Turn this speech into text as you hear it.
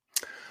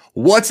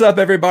What's up,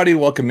 everybody?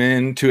 Welcome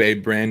in to a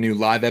brand new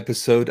live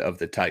episode of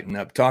the Tighten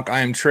Up Talk.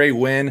 I am Trey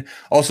Wynn,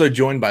 also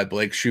joined by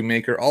Blake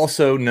Shoemaker,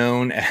 also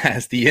known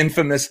as the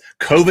infamous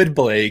COVID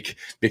Blake,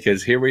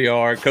 because here we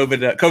are.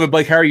 COVID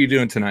Blake, how are you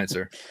doing tonight,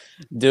 sir?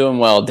 Doing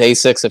well. Day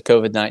 6 of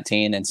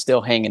COVID-19 and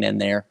still hanging in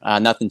there.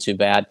 Nothing too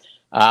bad.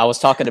 I was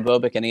talking to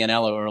Bobic and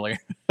Ianello earlier.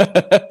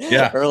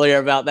 Earlier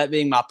about that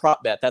being my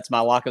prop bet. That's my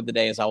lock of the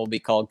day, is I will be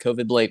called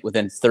COVID Blake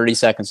within 30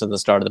 seconds of the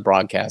start of the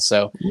broadcast.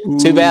 So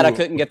Too bad I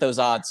couldn't get those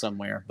odds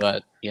somewhere.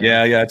 But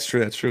yeah, that's true.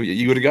 That's true.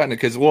 You would have gotten it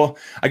because, well,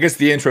 I guess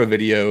the intro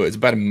video is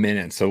about a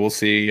minute, so we'll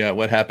see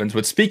what happens.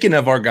 But speaking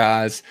of our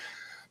guys,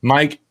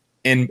 Mike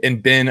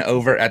and Ben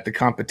over at the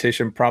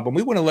Competition Problem,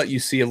 we want to let you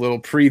see a little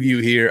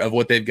preview here of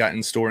what they've got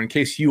in store in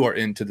case you are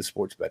into the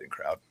sports betting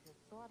crowd.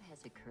 The thought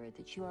has occurred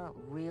that you aren't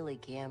really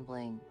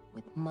gambling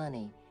with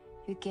money.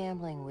 You're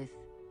gambling with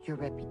your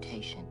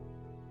reputation,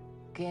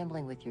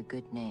 gambling with your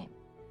good name.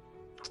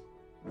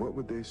 What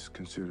would they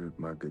consider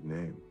my good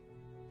name?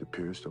 The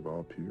purest of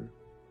all pure?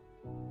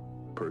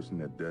 Person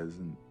that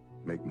doesn't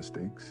make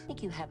mistakes?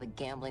 Think you have a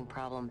gambling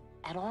problem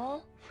at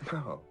all?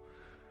 No,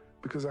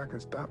 because I can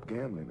stop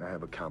gambling. I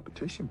have a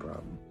competition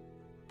problem.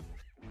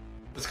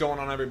 What's going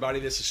on, everybody?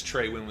 This is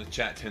Trey Wynn with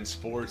Chat 10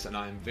 Sports, and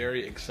I am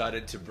very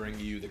excited to bring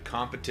you the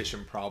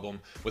Competition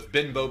Problem with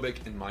Ben Bobic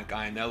and Mike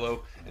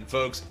Ianello. And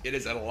folks, it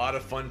is a lot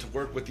of fun to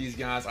work with these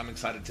guys. I'm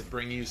excited to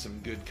bring you some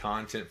good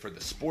content for the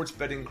sports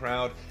betting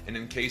crowd. And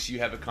in case you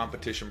have a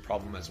competition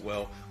problem as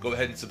well, go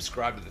ahead and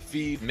subscribe to the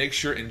feed. Make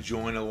sure and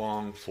join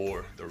along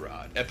for the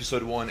ride.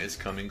 Episode 1 is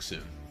coming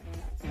soon.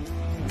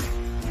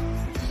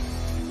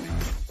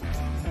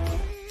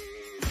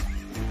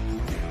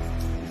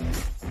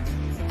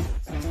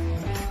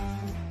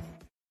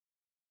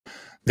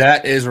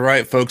 That is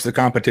right, folks. The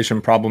Competition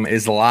Problem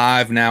is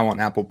live now on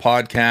Apple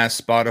Podcasts,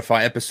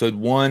 Spotify. Episode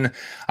 1.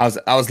 I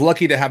was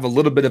lucky to have a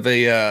little bit of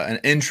an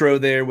intro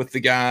there with the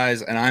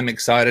guys, and I'm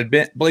excited.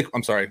 Blake,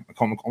 I'm sorry,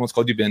 I almost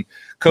called you Ben.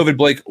 COVID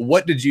Blake,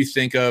 what did you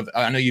think of?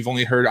 I know you've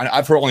only heard.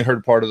 I've only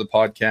heard part of the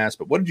podcast,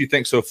 but what did you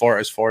think so far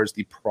as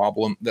the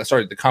problem?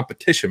 The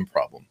Competition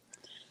Problem.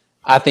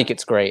 I think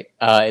it's great.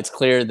 It's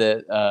clear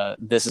that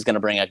this is going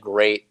to bring a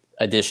great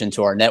addition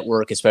to our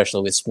network,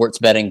 especially with sports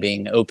betting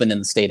being open in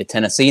the state of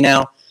Tennessee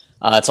now.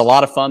 It's a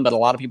lot of fun, but a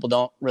lot of people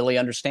don't really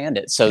understand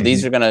it. So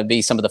these are going to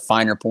be some of the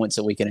finer points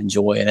that we can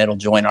enjoy, and it'll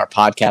join our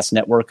podcast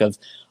network of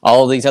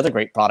all of these other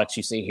great products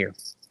you see here.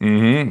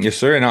 Yes,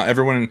 sir. And now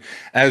everyone,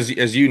 as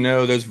you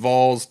know, those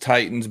Vols,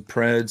 Titans,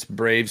 Preds,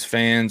 Braves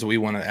fans, we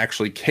want to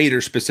actually cater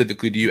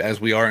specifically to you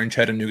as we are in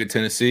Chattanooga,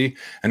 Tennessee.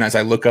 And as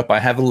I look up, I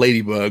have a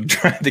ladybug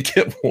trying to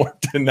get warm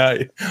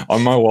tonight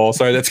on my wall.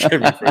 Sorry, that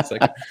scared me for a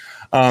second.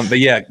 But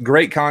yeah,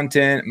 great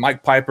content.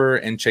 Mike Piper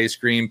and Chase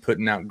Green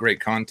putting out great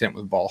content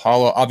with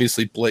Valhalla.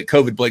 Obviously,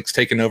 COVID Blake's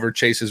taken over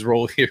Chase's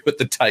role here with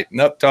the Tighten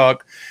Up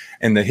Talk,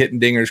 and the Hitting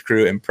Dingers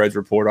crew and Preds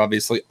Report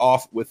obviously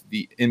off with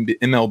the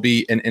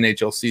MLB and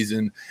NHL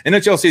season.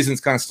 NHL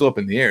season's kind of still up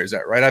in the air. Is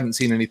that right? I haven't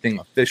seen anything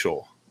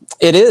official.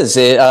 It is.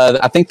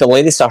 I think the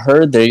latest I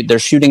heard, they're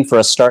shooting for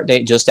a start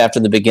date just after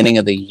the beginning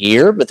of the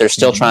year, but they're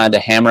still trying to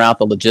hammer out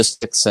the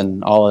logistics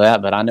and all of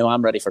that. But I know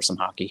I'm ready for some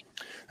hockey.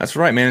 That's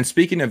right, man. And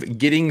speaking of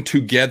getting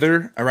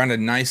together around a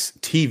nice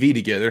TV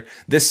together,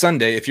 this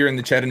Sunday, if you're in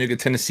the Chattanooga,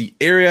 Tennessee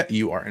area,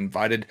 you are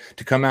invited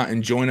to come out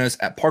and join us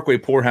at Parkway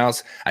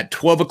Poorhouse at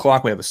 12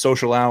 o'clock. We have a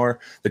social hour.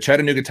 The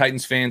Chattanooga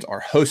Titans fans are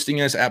hosting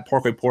us at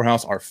Parkway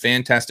Poorhouse, our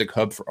fantastic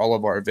hub for all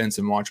of our events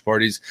and watch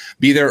parties.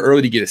 Be there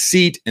early to get a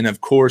seat. And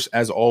of course,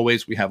 as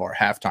always, we have our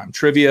halftime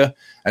trivia,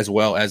 as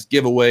well as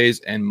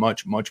giveaways and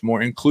much, much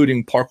more,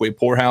 including Parkway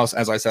Poorhouse,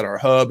 as I said, our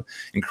hub.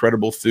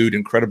 Incredible food,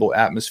 incredible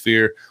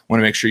atmosphere. Want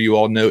to make sure you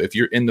all know, if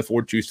you're in the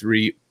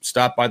 423,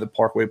 stop by the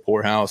Parkway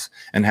Poorhouse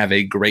and have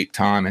a great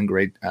time and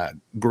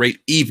great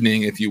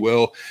evening, if you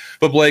will.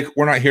 But Blake,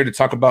 we're not here to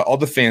talk about all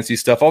the fancy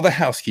stuff, all the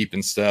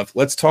housekeeping stuff.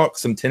 Let's talk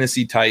some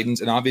Tennessee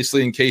Titans. And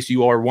obviously, in case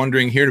you are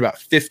wondering, here in about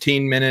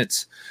 15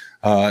 minutes,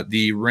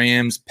 the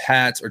Rams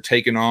Pats are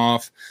taking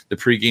off. The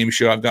pregame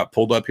show I've got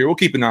pulled up here. We'll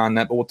keep an eye on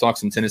that, but we'll talk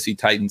some Tennessee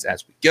Titans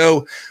as we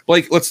go.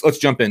 Blake, let's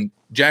jump in.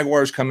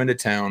 Jaguars come into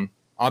town.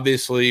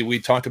 Obviously, we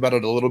talked about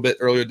it a little bit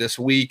earlier this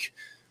week.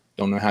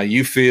 Don't know how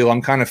you feel.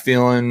 I'm kind of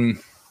feeling,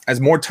 as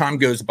more time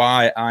goes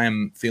by, I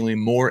am feeling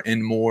more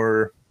and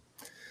more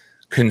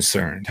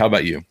concerned. How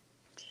about you?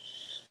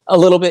 A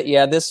little bit,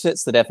 yeah. This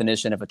fits the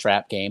definition of a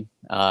trap game.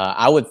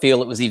 I would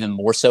feel it was even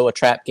more so a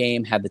trap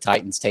game had the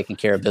Titans taken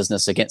care of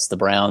business against the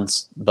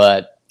Browns.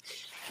 But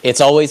it's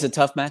always a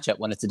tough matchup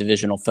when it's a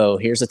divisional foe.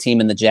 Here's a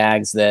team in the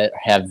Jags that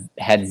have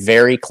had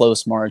very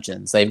close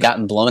margins. They've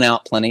gotten blown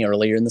out plenty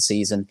earlier in the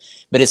season,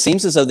 but it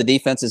seems as though the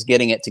defense is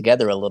getting it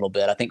together a little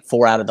bit. I think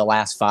 4 out of the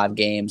last 5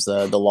 games,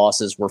 the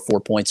losses were 4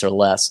 points or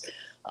less.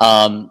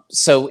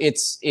 So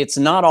it's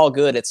not all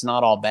good. It's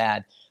not all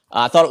bad.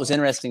 I thought it was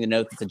interesting to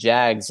note that the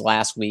Jags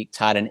last week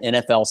tied an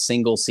NFL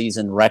single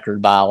season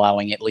record by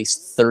allowing at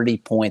least 30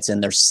 points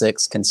in their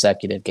 6th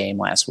consecutive game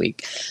last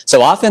week.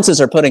 So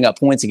offenses are putting up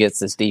points against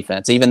this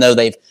defense. Even though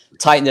they've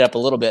tightened it up a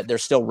little bit, they're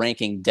still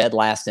ranking dead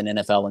last in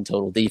NFL in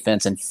total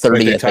defense and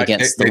 30th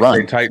against the run.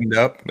 They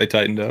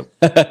tightened up.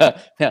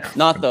 Yeah,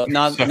 not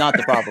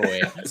the proper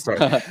way. Sorry.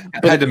 I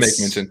had to make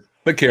mention,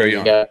 but carry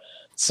on. Yeah.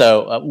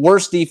 So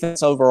worst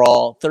defense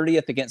overall,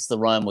 30th against the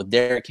run with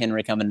Derrick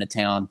Henry coming to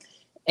town.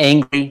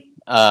 Angry,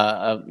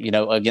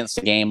 against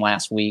the game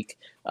last week.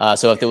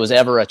 So if there was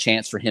ever a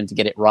chance for him to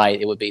get it right,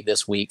 it would be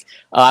this week.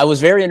 I was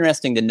very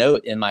interesting to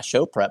note in my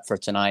show prep for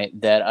tonight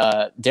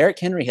that Derrick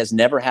Henry has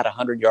never had a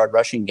 100-yard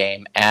rushing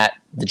game at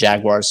the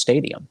Jaguars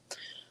stadium.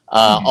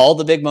 All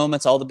the big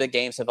moments, all the big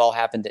games have all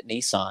happened at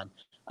Nissan.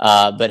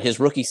 But his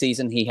rookie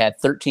season, he had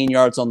 13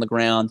 yards on the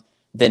ground,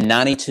 then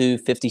 92,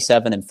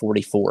 57, and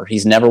 44.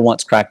 He's never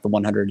once cracked the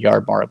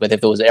 100-yard mark. But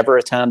if there was ever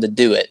a time to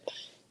do it,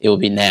 it would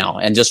be now.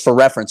 And just for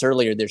reference,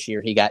 earlier this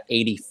year, he got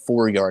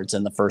 84 yards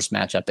in the first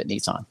matchup at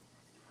Nissan.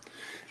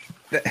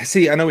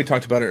 See, I know we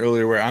talked about it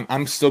earlier where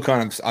I'm still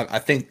kind of, I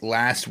think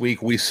last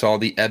week we saw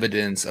the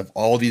evidence of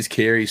all these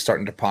carries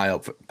starting to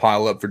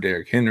pile up for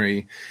Derrick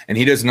Henry, and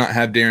he does not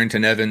have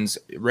Darrynton Evans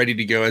ready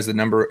to go as the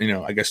number,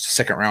 I guess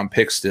 2nd round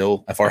pick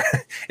still.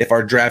 If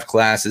our draft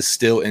class is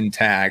still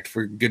intact,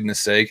 for goodness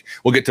sake,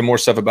 we'll get to more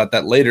stuff about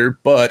that later.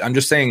 But I'm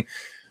just saying,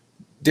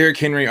 Derrick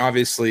Henry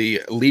obviously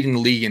leading the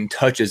league in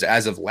touches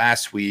as of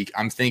last week.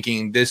 I'm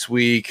thinking this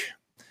week,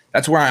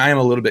 that's where I am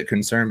a little bit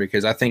concerned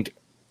because I think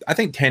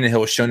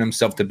Tannehill has shown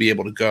himself to be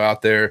able to go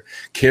out there,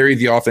 carry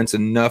the offense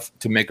enough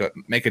to make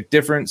a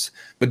difference,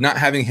 but not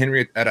having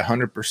Henry at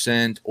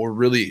 100% or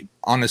really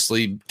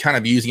honestly kind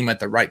of using him at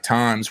the right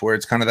times where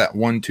it's kind of that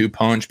 1-2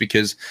 punch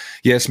because,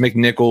 yes,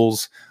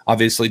 McNichols,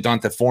 obviously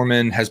Dante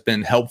Foreman has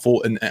been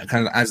helpful and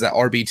kind of as that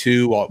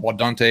RB2 while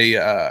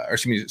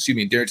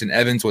Darrynton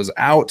Evans was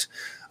out.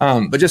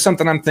 But just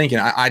something I'm thinking,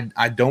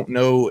 I don't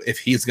know if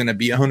he's going to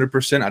be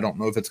 100%. I don't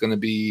know if it's going to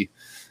be,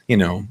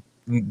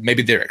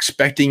 maybe they're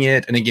expecting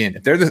it. And again,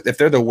 if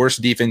they're the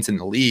worst defense in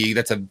the league,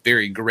 that's a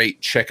very great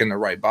check in the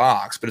right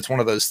box. But it's one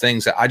of those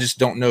things that I just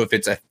don't know if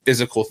it's a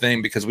physical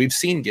thing because we've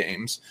seen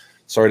games.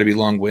 Sorry to be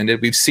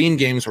long-winded. We've seen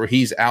games where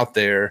he's out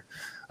there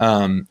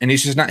and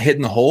he's just not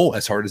hitting the hole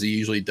as hard as he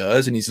usually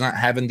does, and he's not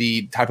having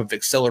the type of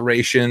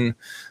acceleration.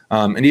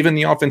 And even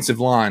the offensive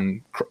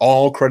line,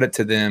 all credit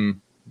to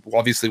them.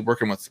 Obviously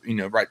working with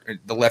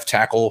the left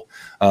tackle,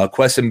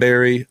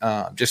 Quessenberry,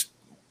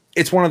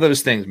 it's one of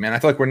those things, man. I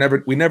feel like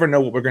we never know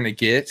what we're going to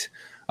get.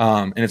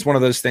 And it's one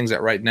of those things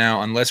that right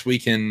now, unless we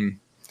can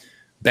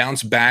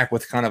bounce back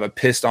with kind of a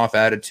pissed off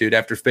attitude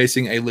after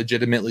facing a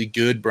legitimately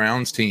good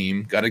Browns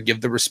team, got to give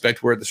the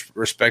respect where the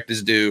respect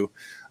is due.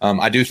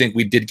 I do think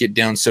we did get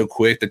down so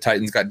quick. The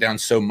Titans got down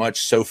so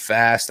much, so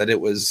fast that it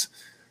was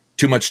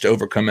too much to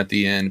overcome at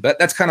the end. But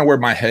that's kind of where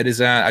my head is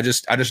at. I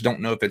just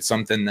don't know if it's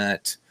something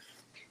that,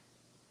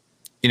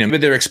 maybe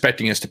they're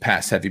expecting us to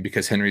pass heavy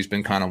because Henry's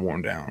been kind of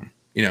worn down.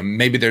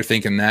 Maybe they're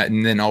thinking that,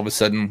 and then all of a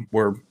sudden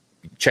we're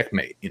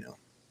checkmate,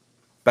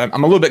 But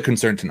I'm a little bit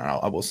concerned tonight,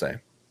 I will say.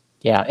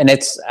 Yeah, and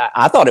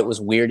I thought it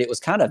was weird. It was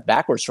kind of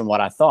backwards from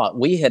what I thought.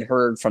 We had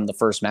heard from the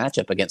first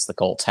matchup against the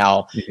Colts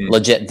how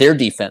legit their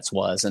defense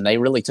was, and they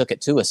really took it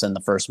to us in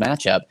the first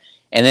matchup.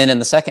 And then in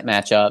the second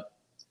matchup,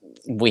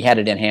 we had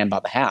it in hand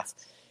by the half.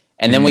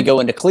 And then we go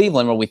into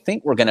Cleveland where we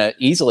think we're going to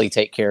easily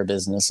take care of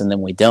business, and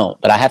then we don't.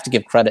 But I have to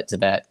give credit to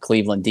that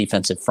Cleveland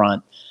defensive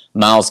front.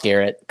 Myles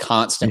Garrett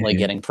constantly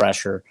getting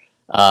pressure.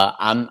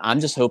 I'm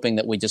just hoping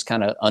that we just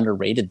kind of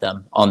underrated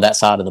them on that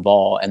side of the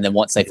ball. And then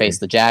once they face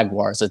the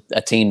Jaguars,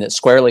 a team that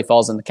squarely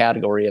falls in the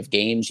category of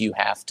games you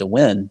have to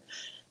win,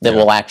 that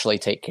will actually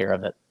take care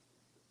of it.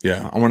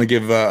 Yeah, I want to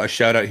give a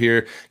shout out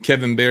here.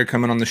 Kevin Baer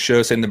coming on the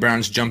show saying the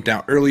Browns jumped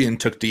out early and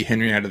took D.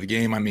 Henry out of the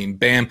game. I mean,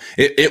 bam,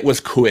 it was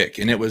quick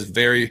and it was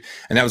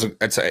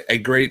that's a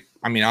great.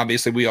 I mean,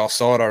 obviously we all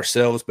saw it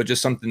ourselves, but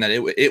just something that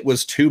it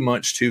was too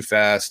much, too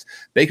fast.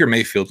 Baker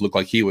Mayfield looked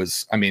like he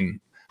was. I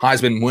mean,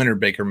 Heisman winner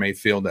Baker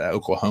Mayfield at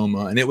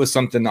Oklahoma, and it was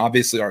something.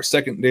 Obviously, our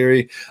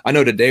secondary. I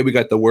know today we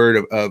got the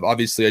word of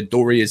obviously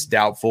Adoree is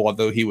doubtful,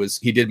 although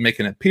he did make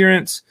an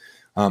appearance.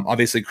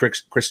 Obviously,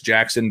 Chris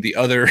Jackson, the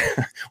other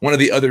one of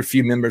the other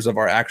few members of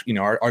our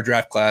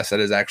draft class that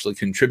is actually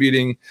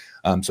contributing.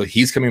 So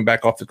he's coming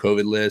back off the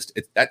COVID list.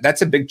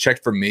 That's a big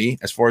check for me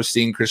as far as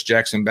seeing Chris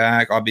Jackson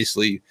back.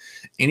 Obviously,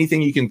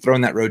 anything you can throw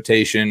in that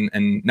rotation,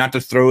 and not to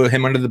throw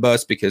him under the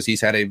bus because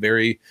he's had a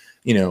very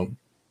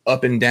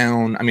up and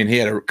down. I mean, he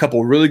had a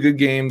couple really good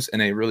games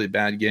and a really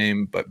bad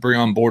game. But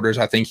Breon Borders,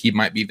 I think he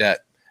might be that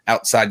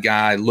outside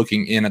guy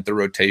looking in at the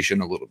rotation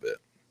a little bit.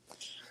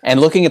 And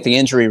looking at the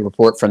injury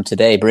report from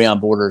today, Breon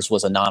Borders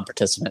was a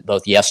non-participant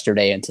both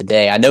yesterday and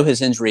today. I know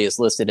his injury is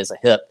listed as a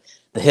hip.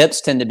 The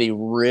hips tend to be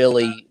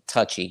really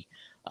touchy.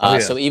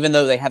 So even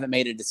though they haven't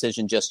made a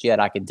decision just yet,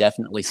 I could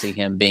definitely see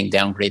him being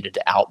downgraded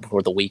to out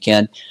before the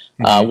weekend.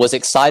 Was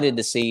excited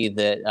to see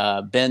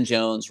that Ben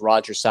Jones,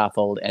 Roger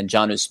Saffold, and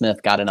Jonnu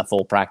Smith got in a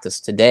full practice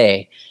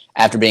today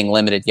after being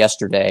limited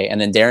yesterday.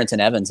 And then Darrington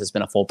Evans has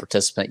been a full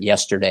participant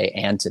yesterday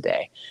and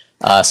today.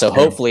 So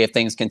hopefully if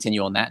things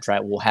continue on that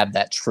track, we'll have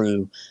that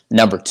true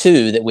number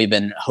 2 that we've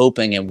been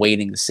hoping and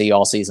waiting to see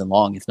all season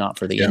long, if not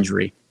for the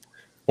injury.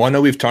 Well, I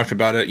know we've talked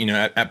about it,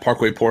 at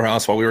Parkway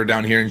Poorhouse while we were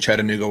down here in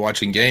Chattanooga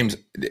watching games.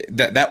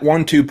 That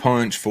 1-2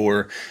 punch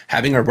for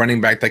having a running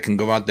back that can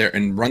go out there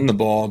and run the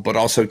ball, but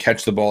also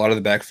catch the ball out of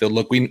the backfield.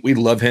 Look, we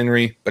love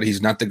Henry, but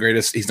he's not the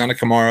greatest. He's not a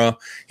Kamara.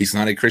 He's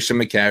not a Christian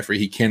McCaffrey.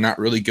 He cannot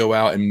really go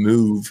out and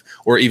move,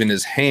 or even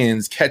his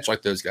hands catch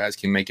like those guys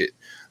can make it.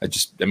 It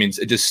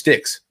just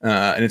sticks.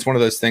 And it's one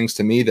of those things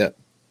to me that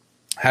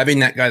having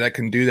that guy that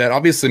can do that,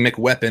 obviously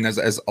McWeapon,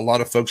 as a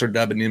lot of folks are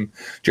dubbing him,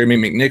 Jeremy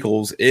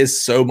McNichols, is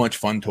so much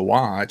fun to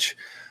watch.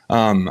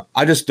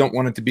 I just don't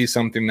want it to be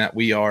something that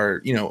we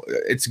are,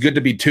 it's good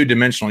to be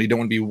two-dimensional. You don't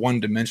want to be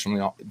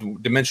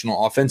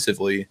one-dimensional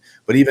offensively,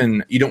 but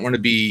even you don't want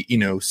to be,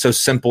 so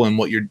simple in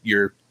what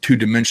your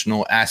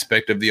two-dimensional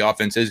aspect of the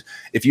offense is.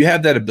 If you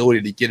have that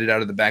ability to get it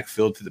out of the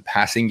backfield through the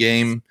passing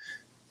game,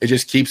 it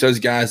just keeps those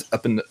guys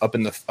up in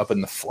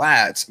the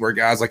flats where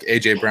guys like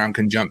AJ Brown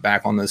can jump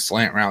back on those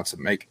slant routes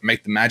and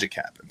make the magic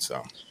happen.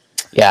 So,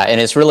 yeah, and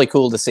it's really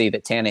cool to see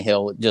that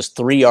Tannehill just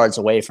 3 yards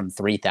away from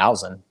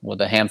 3,000 with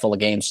a handful of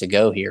games to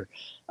go here.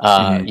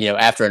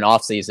 After an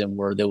offseason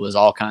where there was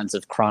all kinds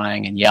of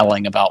crying and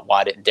yelling about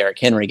why didn't Derrick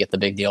Henry get the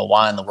big deal?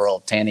 Why in the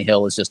world?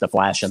 Tannehill is just a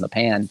flash in the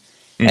pan,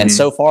 and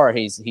so far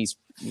he's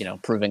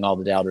proving all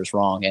the doubters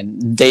wrong.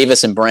 And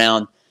Davis and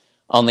Brown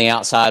on the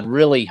outside,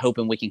 really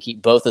hoping we can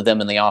keep both of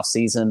them in the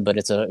offseason, but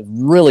it's a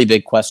really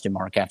big question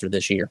mark after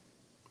this year.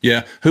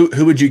 Yeah.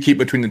 Who would you keep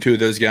between the two of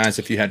those guys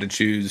if you had to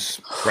choose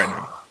right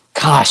now?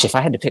 Gosh, if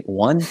I had to pick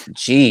one,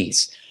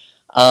 geez.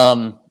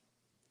 That's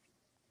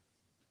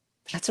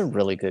a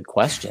really good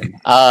question.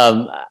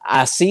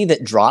 I see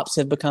that drops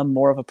have become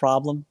more of a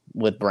problem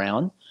with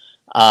Brown.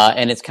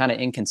 And it's kind of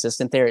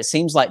inconsistent there. It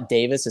seems like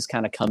Davis is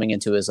kind of coming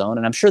into his own,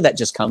 and I'm sure that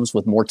just comes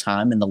with more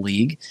time in the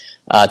league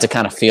to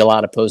kind of feel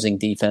out opposing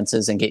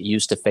defenses and get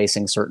used to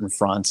facing certain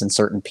fronts and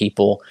certain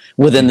people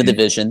within the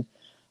division,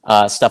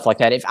 stuff like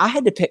that. If I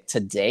had to pick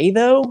today,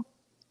 though,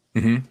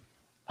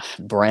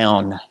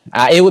 Brown,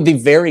 it would be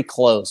very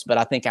close, but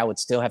I think I would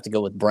still have to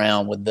go with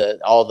Brown with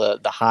all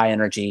the high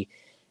energy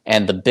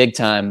and the big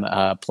time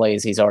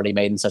plays he's already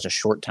made in such a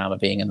short time of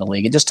being in the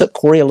league. It just took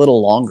Corey a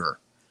little longer.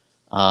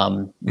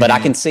 But I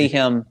can see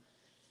him.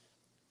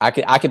 I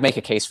could make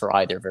a case for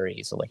either very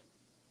easily.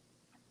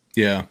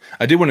 Yeah,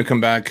 I did want to come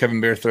back. Kevin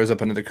Bear throws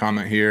up another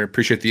comment here.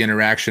 Appreciate the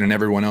interaction, and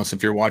everyone else,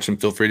 if you're watching,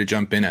 feel free to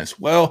jump in as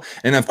well.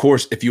 And of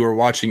course, if you are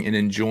watching and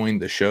enjoying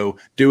the show,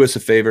 do us a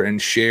favor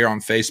and share on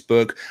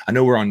Facebook. I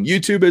know we're on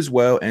YouTube as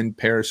well and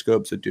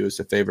Periscope, so do us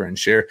a favor and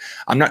share.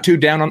 I'm not too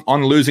down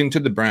on losing to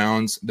the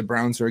Browns. The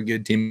Browns are a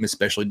good team,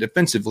 especially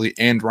defensively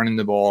and running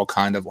the ball,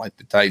 kind of like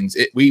the Titans.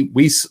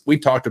 We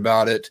talked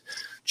about it.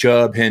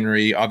 Chubb,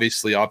 Henry,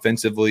 obviously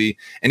offensively,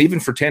 and even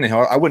for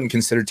Tannehill, I wouldn't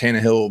consider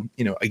Tannehill,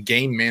 a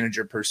game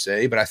manager per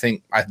se, but I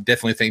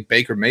definitely think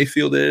Baker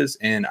Mayfield is,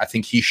 and I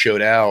think he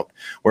showed out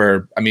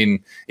where,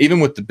 even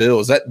with the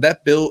Bills,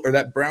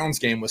 that Browns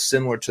game was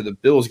similar to the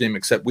Bills game,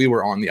 except we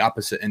were on the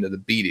opposite end of the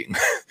beating,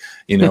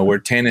 where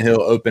Tannehill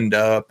opened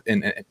up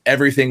and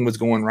everything was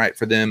going right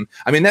for them.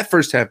 That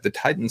first half, the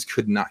Titans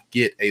could not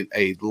get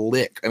a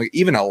lick,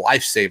 even a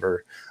lifesaver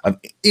of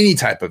any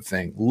type of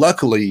thing.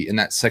 Luckily, in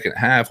that second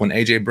half, when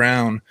A.J.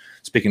 Brown,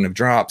 speaking of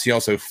drops, he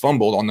also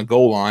fumbled on the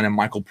goal line, and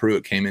Michael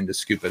Pruitt came in to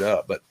scoop it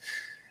up. But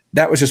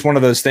that was just one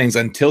of those things.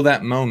 Until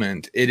that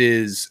moment, it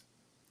is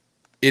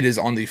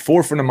on the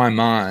forefront of my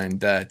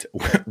mind that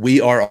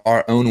we are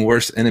our own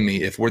worst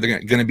enemy if we're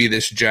going to be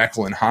this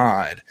Jekyll and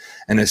Hyde.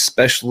 And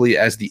especially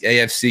as the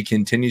AFC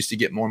continues to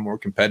get more and more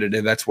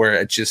competitive, that's where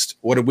it's just,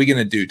 what are we going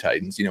to do,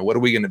 Titans? What are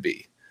we going to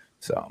be?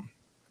 So,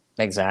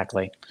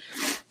 exactly.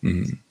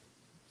 Mm-hmm.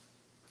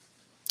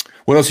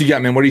 What else you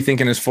got, man? What are you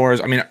thinking as far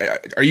as,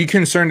 are you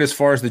concerned as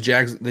far as the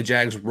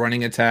Jags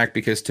running attack?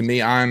 Because to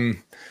me,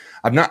 I'm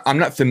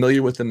not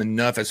familiar with them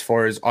enough as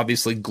far as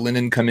obviously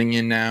Glennon coming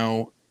in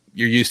now.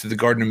 You're used to the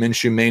Gardner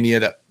Minshew mania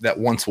that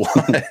once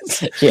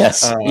was.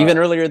 Yes, even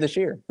earlier this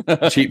year.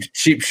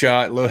 cheap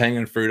shot,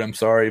 low-hanging fruit, I'm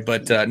sorry.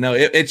 But no,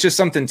 it's just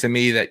something to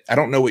me that I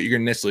don't know what you're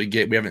going to necessarily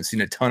get. We haven't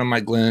seen a ton of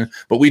Mike Glennon,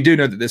 but we do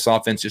know that this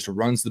offense just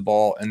runs the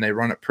ball, and they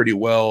run it pretty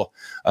well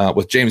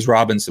with James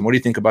Robinson. What do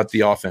you think about the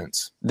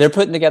offense? They're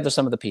putting together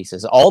some of the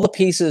pieces. All the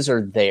pieces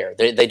are there.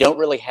 They don't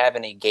really have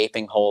any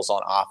gaping holes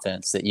on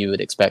offense that you would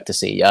expect to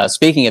see.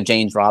 Speaking of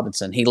James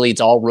Robinson, he leads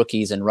all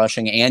rookies in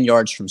rushing and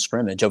yards from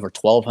scrimmage, over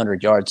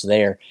 1,200 yards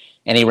there,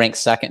 and he ranks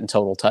second in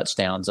total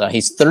touchdowns.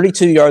 He's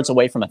 32 yards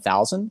away from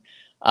 1,000,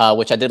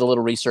 which I did a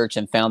little research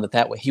and found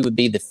that he would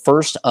be the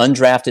first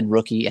undrafted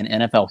rookie in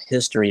NFL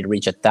history to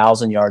reach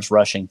 1,000 yards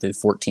rushing through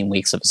 14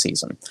 weeks of a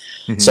season.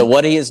 Mm-hmm. So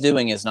what he is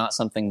doing is not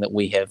something that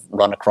we have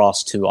run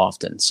across too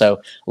often.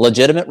 So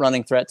legitimate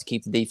running threat to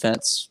keep the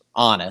defense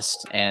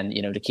honest and,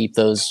 to keep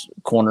those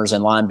corners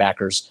and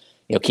linebackers,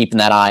 keeping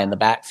that eye in the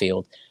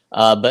backfield.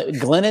 But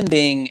Glennon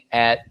being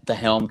at the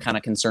helm kind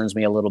of concerns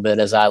me a little bit,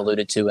 as I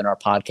alluded to in our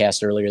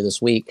podcast earlier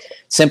this week,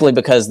 simply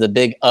because the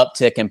big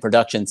uptick in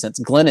production since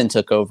Glennon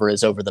took over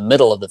is over the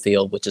middle of the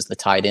field, which is the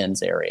tight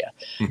ends area.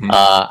 Mm-hmm.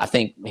 I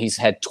think he's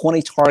had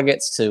 20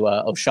 targets to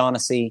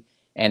O'Shaughnessy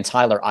and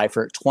Tyler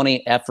Eifert,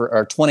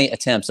 20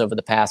 attempts over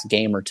the past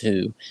game or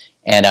two,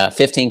 and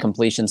 15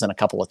 completions and a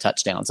couple of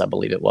touchdowns, I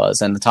believe it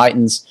was. And the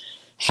Titans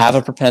have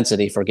a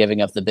propensity for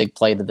giving up the big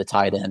play to the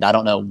tight end. I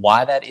don't know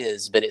why that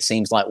is, but it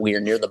seems like we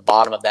are near the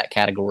bottom of that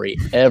category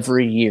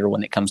every year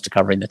when it comes to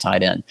covering the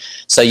tight end.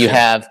 So you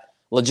have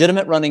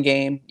legitimate running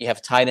game, you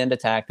have tight end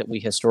attack that we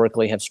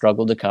historically have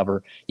struggled to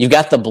cover. You've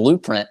got the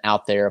blueprint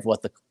out there of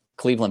what the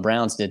Cleveland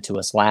Browns did to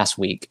us last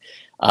week.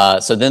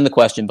 So then the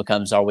question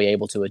becomes, are we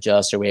able to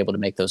adjust? Are we able to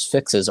make those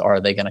fixes? Or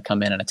are they going to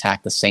come in and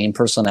attack the same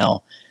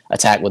personnel,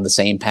 attack with the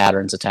same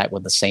patterns, attack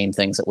with the same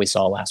things that we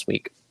saw last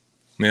week?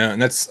 Yeah,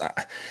 and that's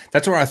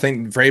where I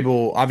think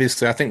Vrabel.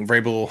 Obviously, I think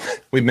Vrabel.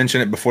 We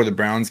mentioned it before the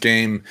Browns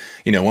game.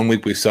 1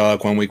 week we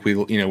suck, 1 week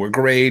we're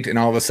great, and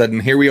all of a sudden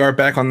here we are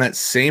back on that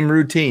same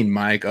routine,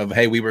 Mike. Of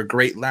hey, we were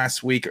great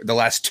last week, the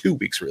last 2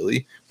 weeks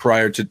really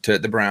prior to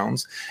the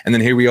Browns, and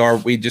then here we are.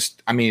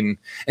 And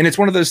it's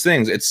one of those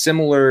things. It's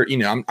similar.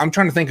 I'm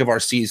trying to think of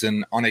our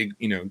season on a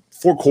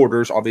 4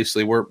 quarters.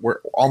 Obviously, we're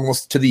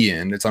almost to the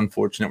end. It's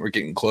unfortunate we're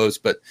getting close,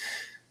 but.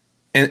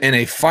 In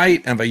a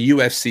fight, of a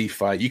UFC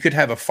fight, you could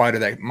have a fighter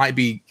that might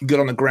be good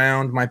on the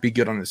ground, might be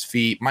good on his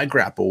feet, might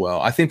grapple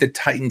well. I think the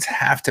Titans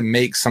have to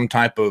make some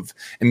type of,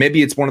 and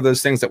maybe it's one of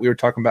those things that we were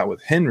talking about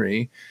with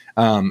Henry.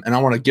 And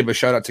I want to give a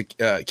shout out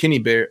to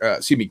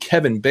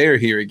Kevin Bear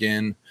here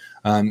again,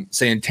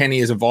 saying Tanny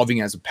is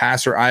evolving as a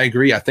passer. I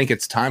agree. I think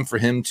it's time for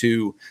him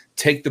to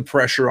take the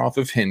pressure off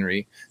of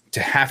Henry, to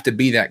have to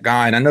be that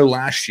guy. And I know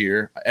last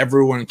year,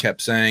 everyone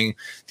kept saying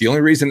the only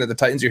reason that the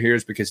Titans are here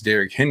is because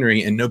Derrick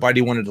Henry, and nobody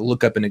wanted to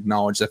look up and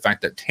acknowledge the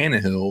fact that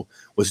Tannehill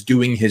was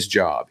doing his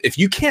job. If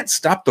you can't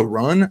stop the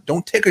run,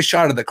 don't take a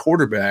shot at the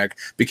quarterback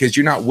because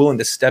you're not willing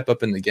to step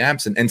up in the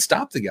gaps and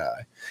stop the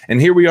guy.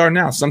 And here we are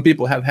now. Some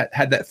people have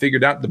had that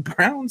figured out. The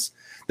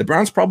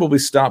Browns probably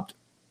stopped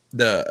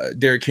the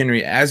Derrick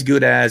Henry as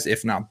good as,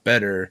 if not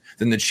better,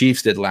 than the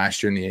Chiefs did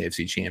last year in the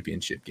AFC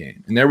Championship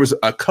game. And there was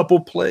a couple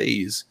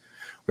plays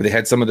where they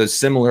had some of those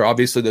similar,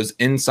 obviously those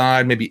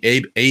inside, maybe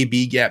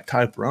A-B gap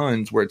type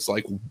runs where it's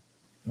like,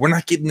 we're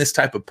not getting this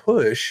type of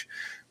push.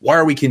 Why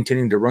are we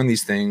continuing to run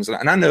these things?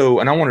 And I know,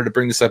 and I wanted to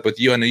bring this up with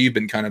you. I know you've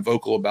been kind of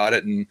vocal about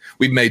it, and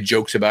we've made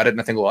jokes about it, and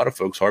I think a lot of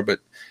folks are, but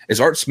is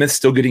Art Smith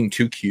still getting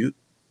too cute?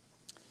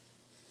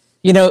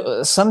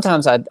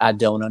 Sometimes I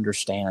don't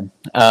understand.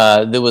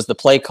 There was the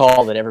play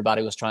call that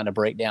everybody was trying to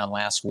break down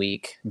last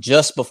week,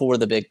 just before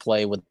the big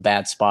play with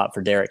bad spot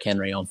for Derrick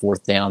Henry on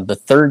 4th down, the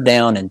 3rd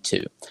down and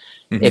 2.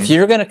 Mm-hmm. If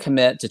you're going to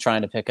commit to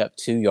trying to pick up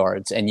 2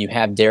 yards and you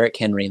have Derrick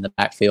Henry in the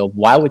backfield,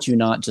 why would you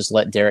not just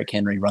let Derrick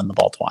Henry run the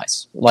ball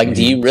twice? Like,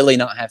 do you really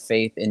not have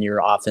faith in your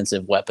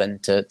offensive weapon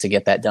to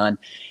get that done?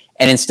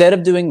 And instead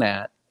of doing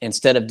that,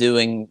 instead of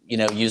doing,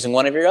 using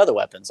one of your other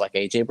weapons like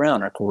A.J.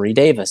 Brown or Corey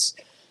Davis,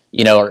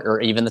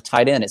 or even the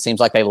tight end, it seems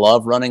like they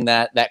love running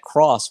that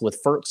cross with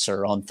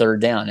Fertzer on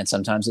 3rd down, and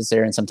sometimes it's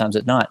there and sometimes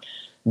it's not.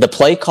 The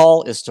play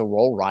call is to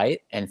roll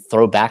right and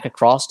throw back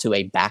across to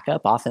a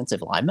backup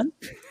offensive lineman.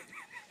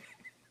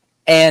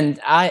 And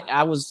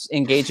I was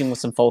engaging with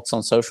some folks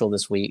on social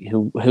this week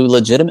who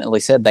legitimately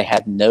said they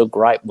had no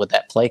gripe with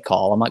that play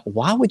call. I'm like,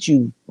 why would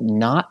you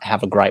not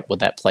have a gripe with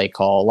that play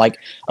call? Like,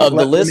 of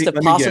the list of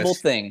possible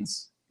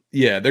things.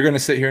 Yeah, they're going to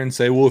sit here and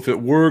say, well, if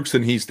it works,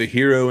 then he's the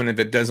hero, and if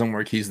it doesn't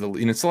work, he's the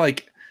lead. And it's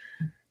like,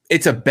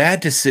 it's a bad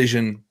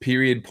decision,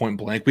 period, point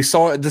blank. We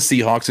saw it at the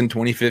Seahawks in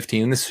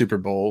 2015 in the Super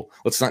Bowl.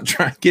 Let's not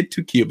try and get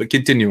too cute, but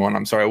continue on.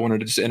 I'm sorry, I wanted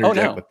to just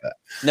interject with that.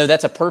 No,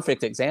 that's a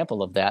perfect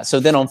example of that. So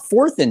then on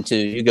 4th and 2,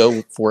 you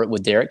go for it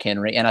with Derrick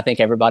Henry, and I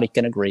think everybody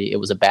can agree it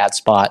was a bad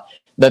spot.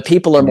 But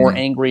people are more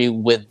angry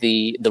with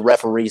the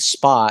referee's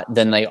spot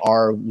than they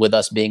are with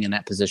us being in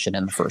that position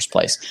in the first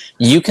place.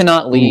 You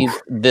cannot leave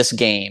this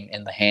game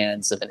in the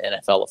hands of an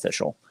NFL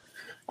official.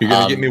 You're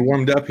going to get me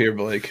warmed up here,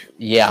 Blake.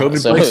 Yeah,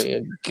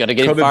 got to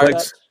get fired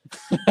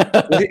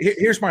up. Well,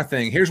 here's my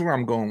thing. Here's where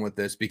I'm going with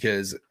this,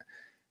 because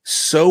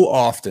so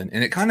often,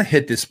 and it kind of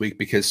hit this week,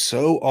 because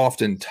so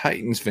often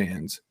Titans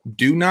fans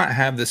do not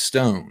have the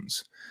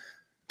stones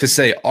to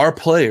say our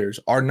players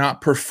are not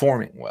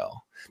performing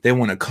well. They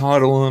want to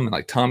coddle them,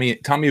 like Tommy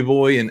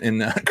Boy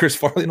and Chris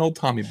Farley and old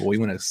Tommy Boy.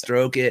 You want to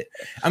stroke it.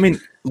 I mean,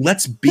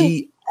 let's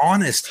be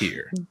honest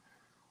here.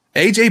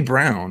 A.J.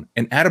 Brown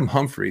and Adam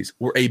Humphries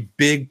were a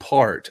big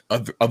part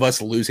of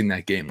us losing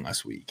that game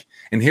last week.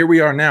 And here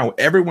we are now.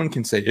 Everyone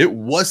can say it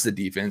was the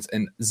defense,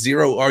 and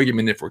zero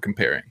argument if we're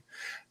comparing.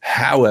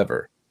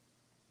 However,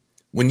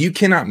 when you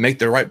cannot make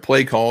the right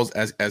play calls,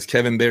 as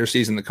Kevin Bear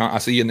sees I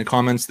see you in the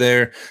comments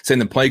there saying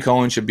the play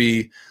calling should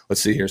be,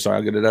 let's see here. Sorry,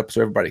 I'll get it up so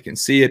everybody can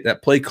see it.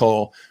 That play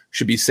call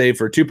should be saved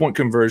for 2-point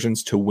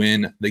conversions to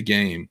win the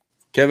game.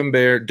 Kevin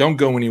Bear, don't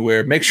go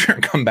anywhere. Make sure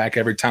and come back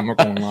every time we're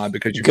going live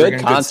because you're good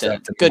bringing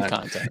content. Good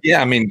content.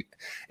 Yeah, I mean,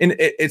 and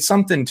it's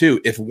something too.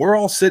 If we're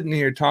all sitting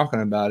here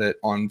talking about it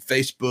on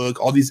Facebook,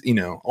 all these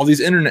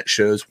internet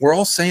shows, we're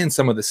all saying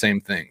some of the same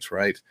things,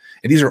 right?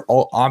 And these are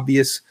all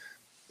obvious,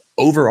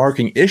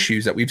 overarching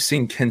issues that we've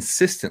seen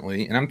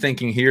consistently. And I'm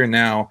thinking here and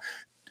now,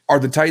 are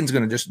the Titans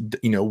going to just,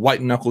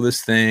 white knuckle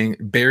this thing,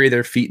 bury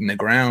their feet in the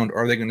ground?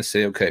 Or are they going to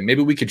say, okay,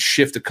 maybe we could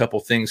shift a couple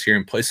things here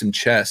and play some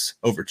chess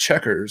over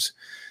checkers,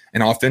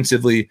 and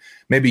offensively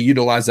maybe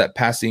utilize that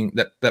passing,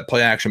 that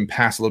play action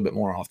pass a little bit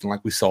more often,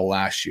 like we saw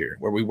last year,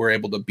 where we were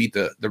able to beat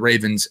the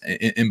Ravens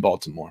in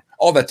Baltimore.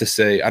 All that to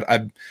say,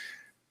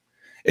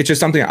 it's just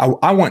something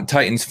I want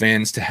Titans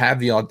fans to have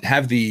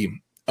the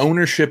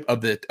ownership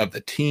of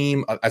the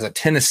team as a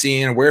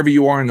Tennessean, wherever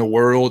you are in the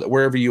world,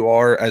 wherever you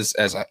are as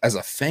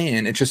a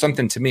fan. It's just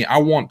something to me. I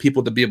want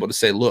people to be able to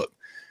say, look,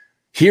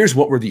 here's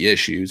what were the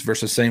issues,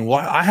 versus saying, well,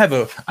 I have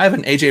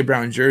an AJ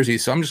Brown jersey,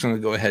 so I'm just going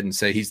to go ahead and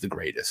say he's the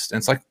greatest. And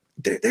it's like,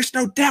 there's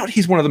no doubt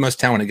he's one of the most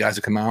talented guys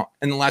to come out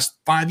in the last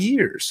 5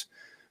 years,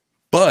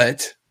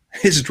 but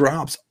his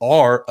drops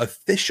are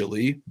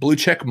officially, blue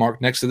check mark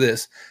next to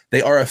this,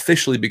 they are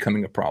officially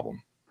becoming a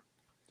problem.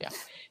 Yeah.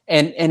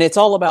 And it's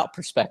all about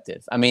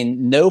perspective. I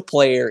mean, no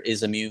player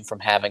is immune from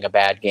having a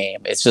bad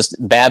game. It's just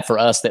bad for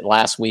us that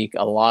last week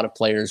a lot of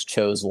players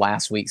chose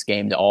last week's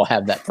game to all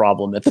have that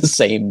problem at the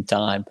same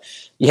time.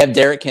 You have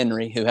Derrick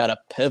Henry, who had a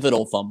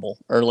pivotal fumble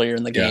earlier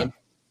in the game.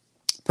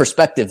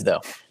 Perspective,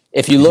 though.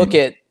 If you look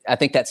at, I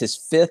think that's his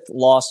 5th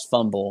lost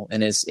fumble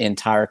in his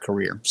entire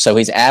career. So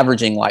he's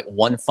averaging like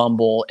 1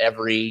 fumble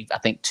every, I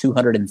think,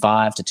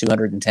 205 to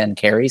 210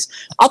 carries.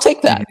 I'll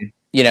take that.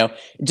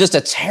 Just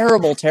a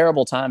terrible,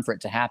 terrible time for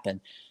it to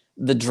happen.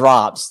 The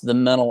drops, the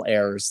mental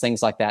errors,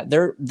 things like that,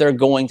 they're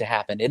going to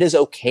happen. It is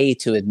okay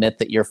to admit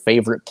that your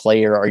favorite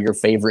player or your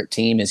favorite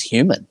team is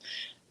human.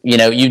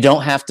 You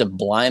don't have to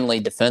blindly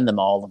defend them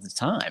all of the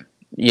time.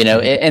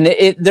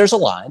 There's a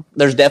line.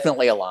 There's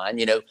definitely a line.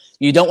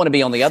 You don't want to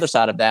be on the other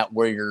side of that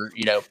where you're,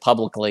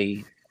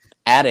 publicly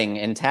adding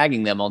and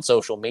tagging them on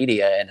social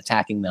media and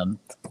attacking them,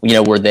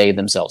 where they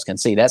themselves can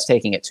see. That's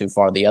taking it too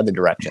far the other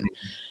direction.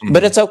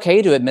 But it's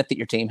okay to admit that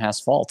your team has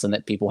faults and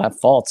that people have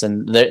faults.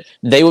 And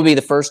they will be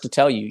the first to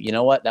tell you, you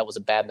know what, that was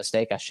a bad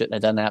mistake. I shouldn't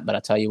have done that. But I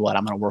tell you what,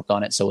 I'm going to work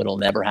on it so it'll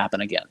never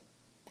happen again.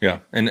 Yeah.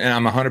 And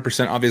I'm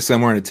 100%, obviously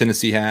I'm wearing a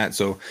Tennessee hat.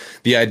 So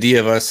the idea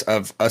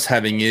of us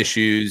having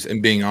issues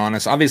and being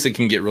honest, obviously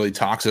can get really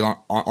toxic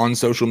on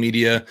social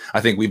media.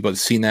 I think we've both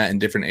seen that in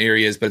different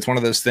areas, but it's one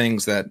of those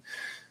things that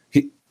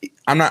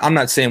I'm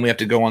not saying we have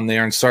to go on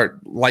there and start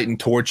lighting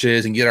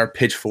torches and get our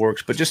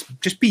pitchforks, but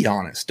just be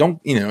honest.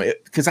 Don't,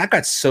 because I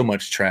got so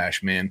much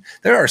trash, man.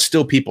 There are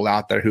still people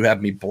out there who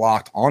have me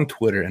blocked on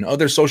Twitter and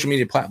other social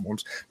media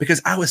platforms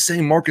because I was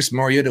saying Marcus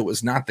Mariota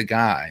was not the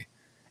guy.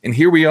 And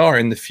here we are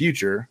in the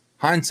future.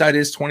 Hindsight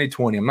is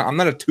 2020. I'm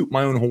not a toot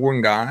my own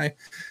horn guy,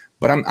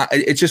 but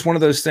it's just one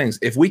of those things.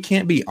 If we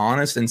can't be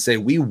honest and say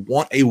we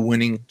want a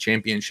winning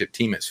championship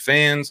team as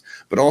fans,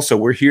 but also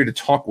we're here to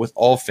talk with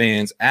all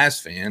fans as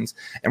fans,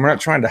 and we're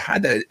not trying to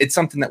hide that. It's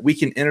something that we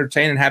can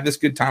entertain and have this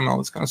good time and all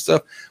this kind of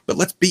stuff. But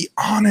let's be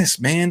honest,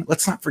 man.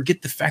 Let's not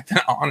forget the fact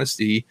that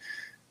honesty.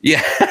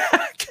 Yeah,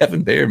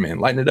 Kevin Bear, man,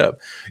 lighten it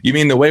up. You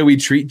mean the way we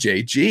treat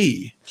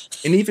JG?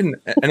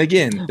 And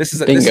again, this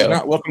is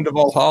not Welcome to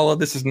Valhalla.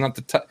 This is not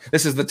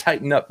this is the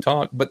Tighten Up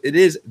talk, but it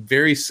is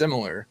very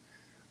similar.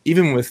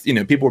 Even with,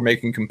 people were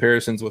making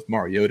comparisons with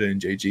Mariota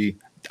and JG.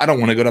 I don't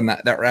want to go down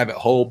that rabbit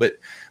hole, but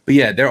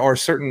yeah, there are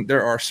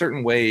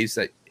certain ways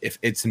that if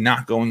it's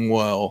not going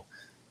well,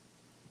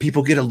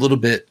 people get a little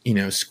bit,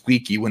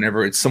 squeaky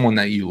whenever it's someone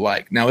that you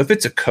like. Now, if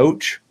it's a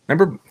coach,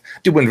 remember,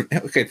 dude,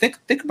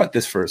 think about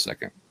this for a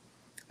second.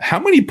 How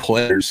many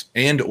players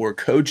and or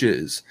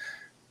coaches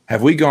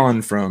have we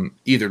gone from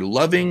either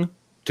loving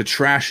to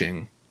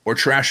trashing or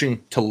trashing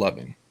to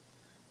loving?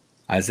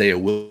 Isaiah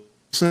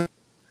Wilson,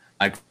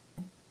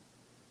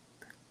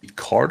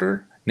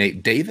 Carter,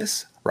 Nate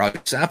Davis, Roger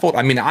Saffold.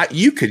 I mean,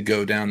 you could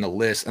go down the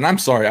list, and I'm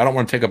sorry, I don't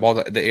want to take up all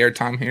the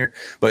airtime here,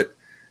 but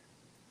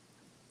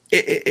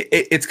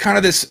it's kind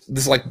of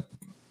this like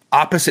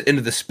opposite end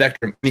of the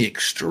spectrum, the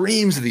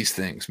extremes of these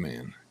things,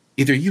 man.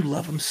 Either you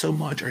love them so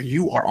much or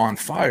you are on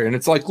fire, and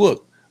it's like,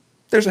 look,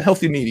 there's a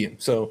healthy medium.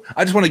 So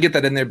I just want to get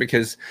that in there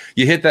because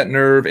you hit that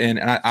nerve, and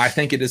I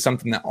think it is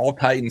something that all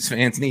Titans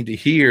fans need to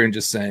hear, and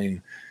just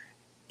saying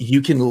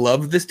you can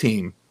love this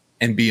team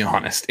and be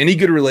honest. Any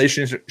good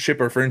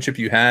relationship or friendship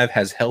you have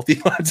has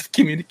healthy lines of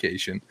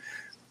communication.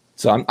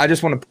 So I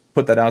just want to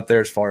put that out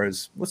there as far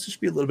as let's just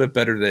be a little bit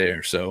better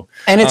there. So,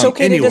 and it's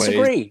okay to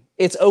disagree.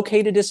 It's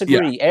okay to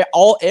disagree. Yeah.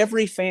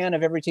 Every fan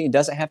of every team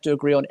doesn't have to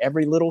agree on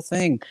every little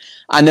thing.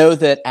 I know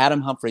that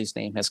Adam Humphries'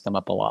 name has come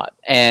up a lot,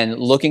 and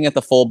looking at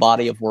the full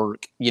body of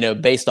work,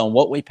 based on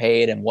what we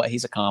paid and what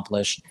he's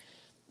accomplished,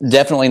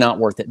 definitely not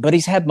worth it. But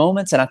he's had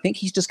moments, and I think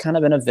he's just kind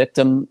of been a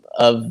victim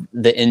of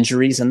the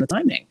injuries and the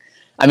timing.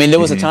 I mean,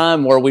 there was a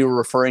time where we were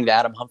referring to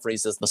Adam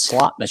Humphries as the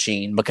slot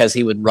machine because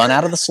he would run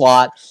out of the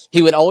slot.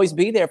 He would always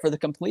be there for the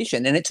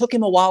completion, and it took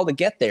him a while to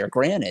get there,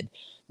 granted.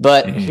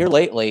 But here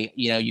lately,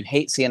 you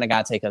hate seeing a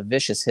guy take a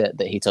vicious hit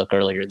that he took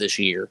earlier this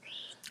year,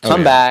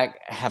 come back,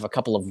 have a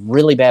couple of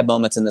really bad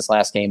moments in this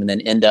last game, and then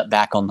end up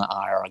back on the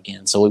IR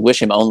again. So we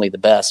wish him only the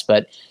best.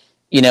 But,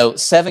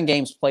 7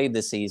 games played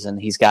this season.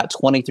 He's got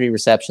 23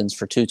 receptions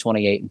for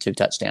 228 and 2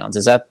 touchdowns.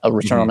 Is that a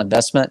return on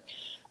investment?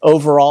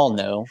 Overall,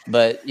 no.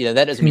 But,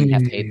 that doesn't mean you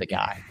have to hate the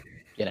guy.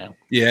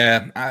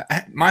 Yeah.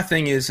 My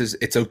thing is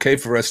it's okay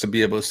for us to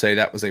be able to say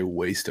that was a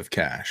waste of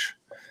cash.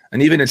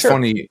 And even it's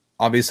funny,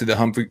 obviously the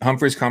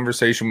Humphreys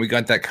conversation, we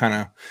got that kind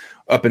of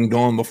up and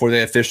going before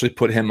they officially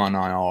put him on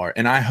IR.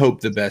 And I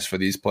hope the best for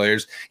these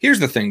players. Here's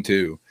the thing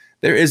too.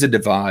 There is a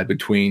divide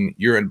between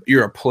you're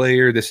a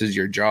player, this is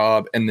your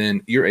job, and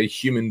then you're a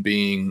human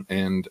being.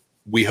 And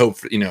we hope,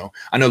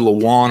 I know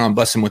Lawan on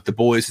Bussin' with the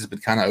Boys has been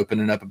kind of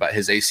opening up about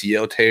his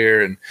ACL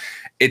tear. And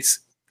it's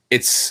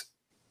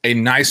a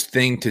nice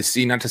thing to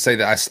see, not to say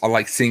that I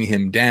like seeing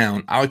him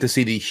down. I like to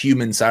see the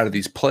human side of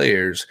these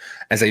players.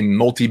 As a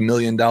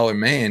multi-million-dollar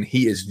man,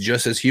 he is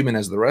just as human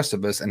as the rest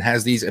of us and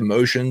has these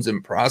emotions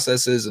and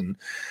processes. And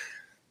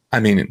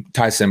I mean,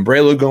 Ty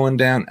Sambrailo going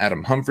down,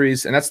 Adam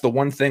Humphries. And that's the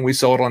one thing we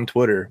saw it on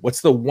Twitter.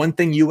 What's the one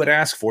thing you would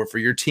ask for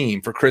your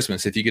team for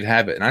Christmas if you could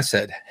have it? And I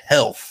said,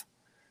 health.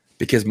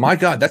 Because my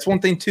God, that's one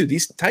thing too.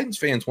 These Titans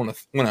fans want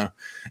to,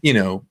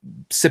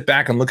 sit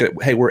back and look at,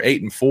 hey, we're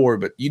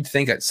 8-4, but you'd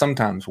think that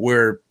sometimes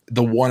we're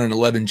the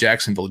 1-11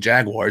 Jacksonville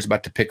Jaguars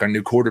about to pick our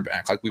new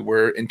quarterback, like we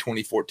were in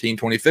 2014,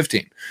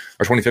 2015,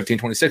 or 2015,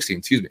 2016.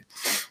 Excuse me.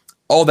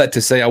 All that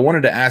to say, I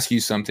wanted to ask you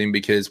something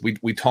because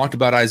we talked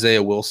about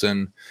Isaiah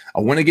Wilson. I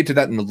want to get to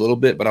that in a little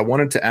bit, but I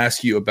wanted to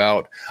ask you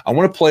about. I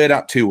want to play it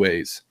out 2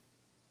 ways.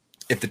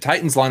 If the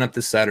Titans line up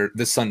this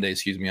Sunday,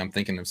 I'm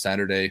thinking of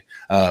Saturday.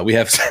 We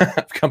have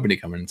company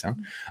coming in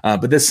town.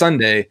 But this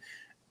Sunday,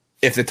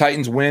 if the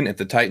Titans win, if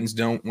the Titans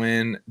don't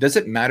win, does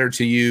it matter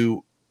to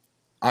you?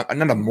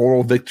 Not a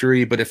moral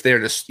victory, but if they're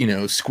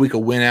to, squeak a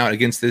win out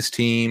against this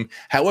team,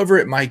 however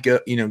it might go,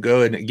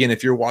 go. And again,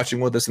 if you're watching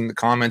with us in the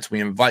comments, we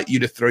invite you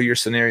to throw your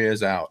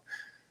scenarios out.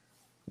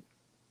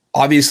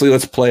 Obviously,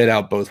 let's play it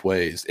out both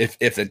ways.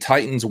 If the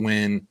Titans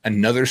win,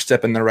 another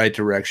step in the right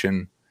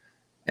direction,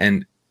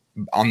 and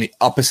on the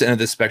opposite end of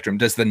the spectrum,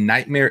 does the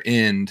nightmare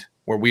end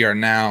where we are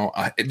now?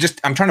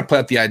 I'm trying to play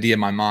out the idea in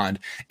my mind.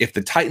 If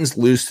the Titans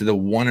lose to the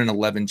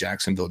 1-11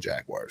 Jacksonville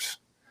Jaguars,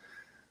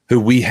 who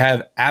we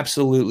have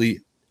absolutely,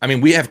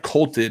 we have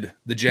colted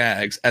the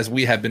Jags as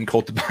we have been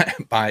colted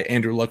by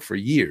Andrew Luck for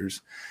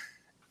years.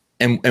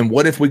 And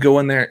what if we go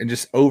in there and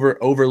just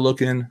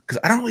overlooking? Because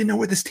I don't really know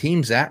where this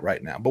team's at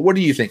right now. But what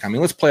do you think?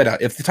 Let's play it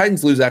out. If the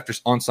Titans lose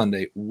on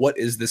Sunday, what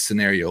is this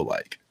scenario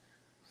like?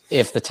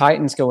 If the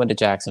Titans go into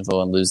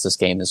Jacksonville and lose this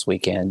game this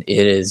weekend,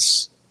 it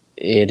is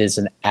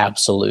an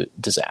absolute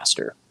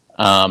disaster.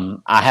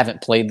 I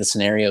haven't played the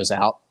scenarios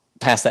out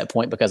past that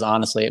point because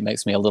honestly, it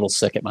makes me a little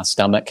sick at my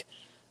stomach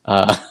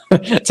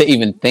to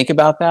even think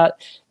about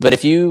that. But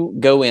if you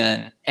go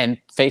in and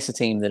face a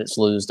team that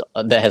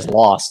has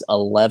lost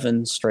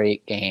 11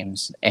 straight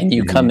games, and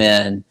you come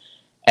in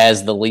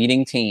as the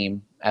leading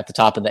team at the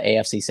top of the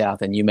AFC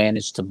South and you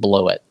manage to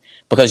blow it,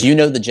 because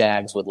the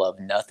Jags would love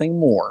nothing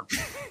more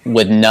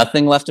with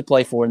nothing left to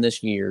play for in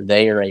this year.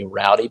 They are a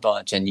rowdy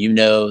bunch, and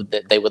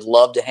that they would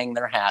love to hang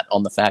their hat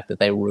on the fact that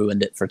they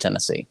ruined it for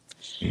Tennessee.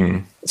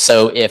 Mm-hmm.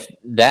 So if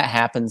that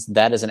happens,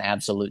 that is an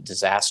absolute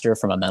disaster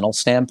from a mental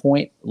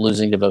standpoint,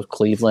 losing to both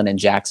Cleveland and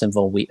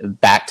Jacksonville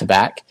back to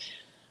back.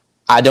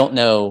 I don't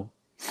know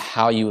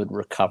how you would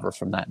recover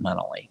from that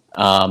mentally.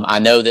 I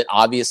know that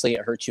obviously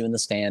it hurts you in the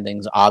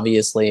standings.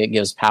 Obviously it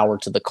gives power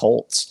to the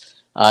Colts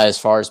as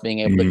far as being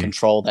able to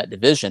control that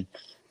division.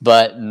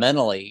 But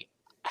mentally,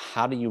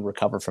 how do you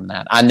recover from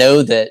that? I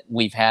know that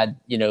we've had,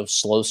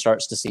 slow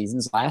starts to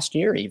seasons last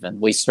year even.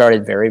 We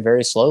started very,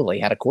 very slowly,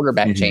 had a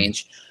quarterback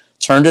change,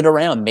 turned it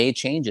around, made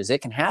changes.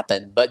 It can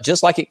happen. But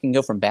just like it can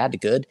go from bad to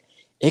good,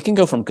 it can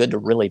go from good to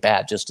really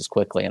bad just as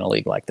quickly in a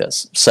league like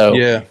this. So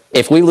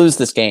if we lose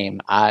this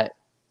game,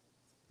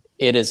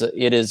 it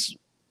is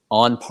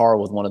on par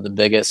with one of the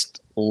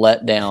biggest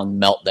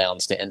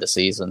meltdowns to end the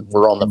season.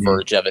 We're on the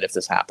verge of it if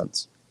this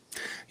happens.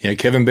 Yeah,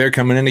 Kevin Bear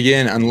coming in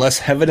again. Unless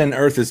heaven and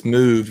earth is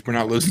moved, we're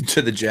not losing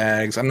to the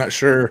Jags. I'm not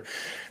sure.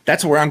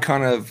 That's where I'm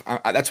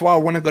that's why I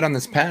want to go down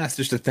this path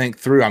just to think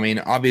through.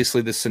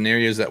 Obviously the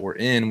scenarios that we're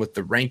in with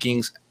the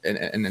rankings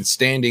and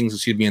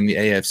standings, in the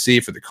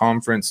AFC for the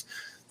conference.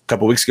 A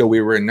couple weeks ago,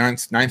 we were in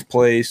ninth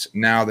place.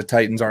 Now the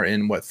Titans are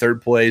in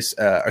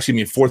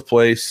fourth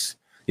place.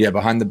 Yeah,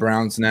 behind the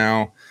Browns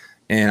now.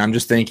 And I'm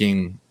just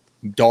thinking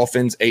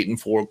Dolphins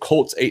 8-4,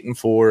 Colts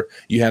 8-4.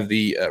 You have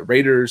the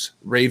Raiders,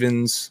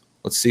 Ravens,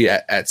 let's see,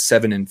 at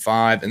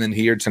 7-5. And then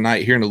here in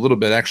a little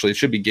bit, actually, it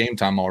should be game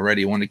time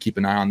already. I want to keep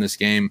an eye on this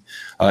game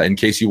in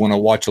case you want to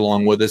watch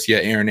along with us. Yeah,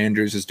 Aaron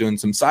Andrews is doing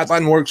some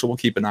sideline work, so we'll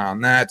keep an eye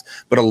on that.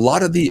 But a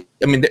lot of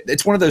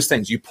it's one of those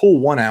things. You pull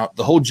one out,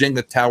 the whole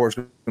Jenga tower is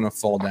going to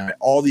fall down.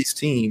 All these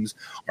teams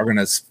are going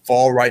to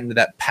fall right into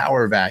that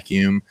power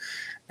vacuum.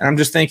 And I'm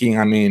just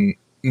thinking,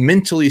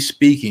 mentally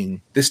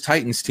speaking, this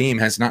Titans team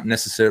has not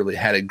necessarily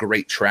had a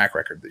great track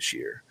record this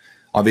year.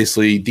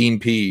 Obviously, Dean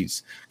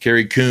Pease,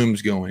 Kerry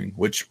Coombs going,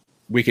 which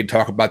we could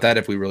talk about that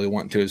if we really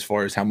want to, as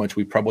far as how much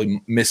we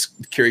probably miss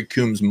Kerry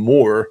Coombs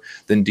more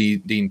than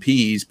Dean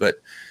Pease.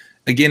 But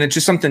again, it's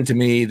just something to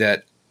me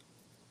that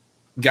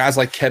guys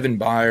like Kevin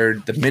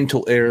Byard, the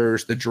mental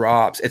errors, the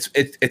drops,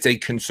 it's a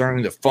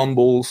concern, the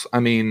fumbles. I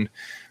mean,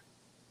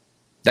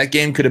 that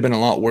game could have been a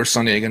lot worse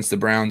Sunday against the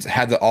Browns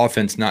had the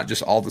offense not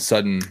just all of a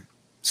sudden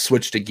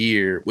switched a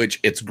gear, which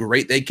it's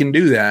great they can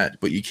do that,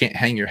 but you can't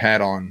hang your hat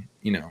on,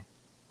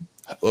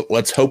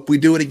 let's hope we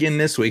do it again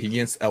this week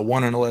against a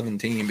 1-11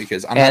 team,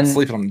 because I'm not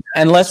sleeping on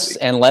that.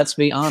 And let's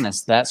be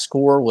honest, that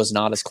score was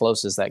not as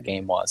close as that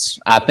game was.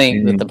 I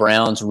think that the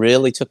Browns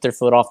really took their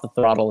foot off the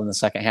throttle in the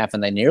second half,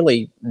 and they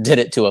nearly did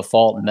it to a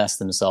fault and messed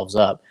themselves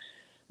up.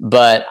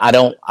 But I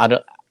don't.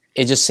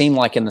 It just seemed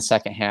like in the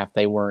second half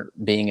they weren't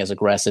being as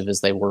aggressive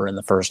as they were in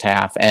the first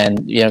half.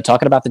 And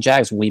talking about the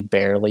Jags, we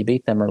barely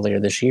beat them earlier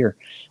this year.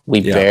 We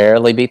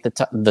barely beat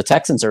the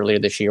Texans earlier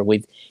this year.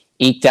 We've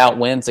eked out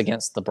wins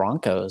against the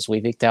Broncos.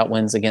 We've eked out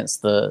wins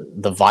against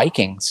the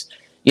Vikings.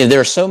 There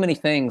are so many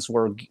things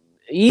where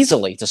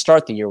easily to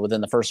start the year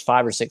within the first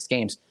 5 or 6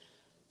 games,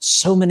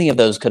 so many of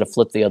those could have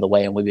flipped the other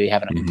way, and we'd be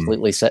having a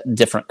completely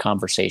different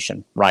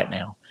conversation right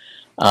now.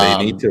 They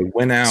need to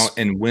win out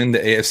and win the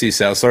AFC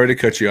South. Sorry to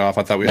cut you off.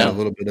 I thought we had a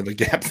little bit of a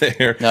gap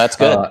there. No, that's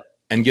good.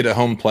 And get a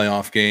home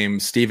playoff game.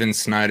 Steven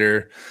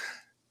Snyder.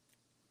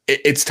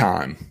 It's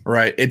time,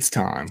 right? It's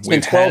time. It's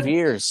been 12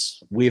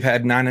 years. We've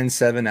had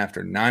 9-7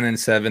 after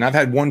 9-7. I've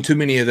had one too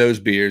many of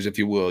those beers, if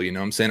you will. You know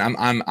what I'm saying?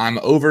 I'm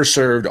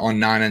overserved on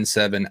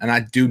 9-7, and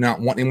I do not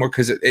want any more,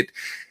 because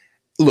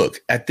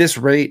look, at this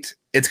rate,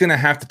 it's going to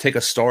have to take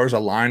a stars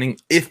aligning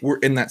if we're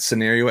in that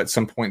scenario at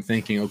some point,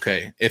 thinking,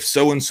 okay, if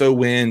so-and-so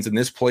wins and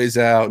this plays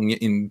out,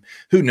 and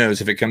who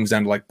knows if it comes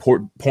down to like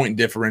point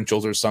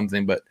differentials or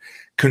something, but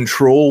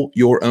control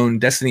your own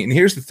destiny. And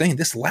here's the thing,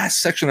 this last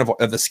section of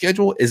the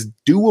schedule is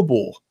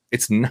doable.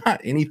 It's not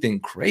anything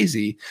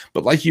crazy,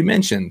 but like you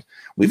mentioned,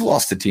 we've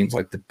lost to teams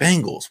like the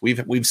Bengals.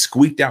 We've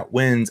squeaked out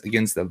wins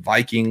against the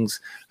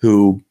Vikings,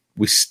 who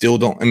we still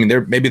don't. I mean,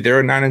 they're a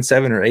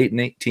 9-7 or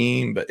 8-8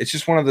 team, but it's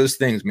just one of those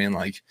things, man.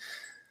 Like,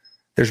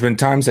 there's been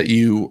times that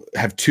you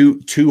have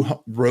two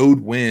road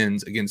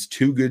wins against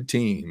 2 good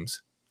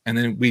teams, and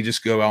then we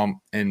just go out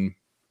and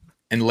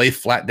lay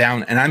flat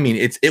down. And I mean,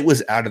 it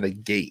was out of the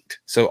gate.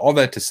 So all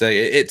that to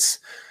say,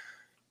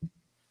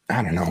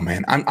 I don't know,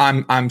 man.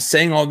 I'm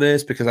saying all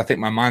this because I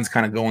think my mind's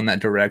kind of going that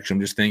direction.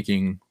 I'm just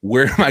thinking,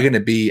 where am I going to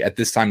be at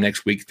this time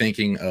next week?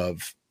 Thinking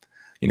of,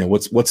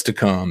 what's to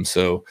come.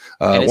 So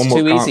and it's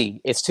too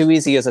easy. It's too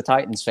easy as a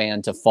Titans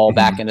fan to fall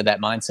back into that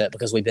mindset,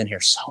 because we've been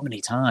here so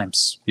many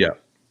times. Yeah.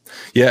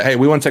 Yeah, hey,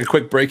 we want to take a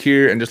quick break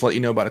here and just let you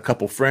know about a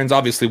couple friends.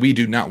 Obviously, we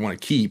do not want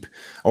to keep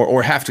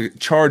or have to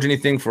charge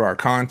anything for our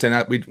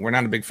content. We're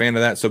not a big fan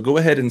of that. So go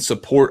ahead and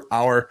support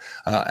our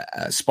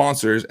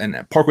sponsors.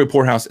 And Parkway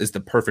Poorhouse is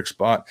the perfect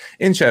spot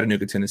in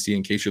Chattanooga, Tennessee,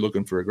 in case you're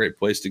looking for a great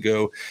place to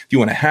go. If you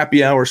want a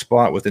happy hour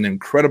spot with an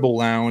incredible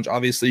lounge,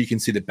 obviously you can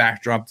see the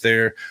backdrop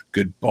there,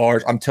 good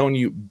bars. I'm telling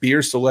you,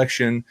 beer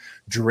selection,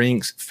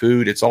 drinks,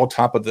 food, it's all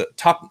top of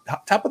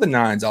the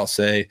nines, I'll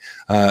say.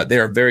 They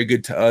are very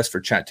good to us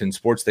for Chat 10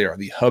 Sports. They are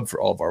the hub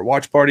for all of our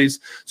watch parties.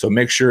 So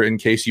make sure, in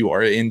case you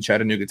are in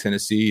Chattanooga,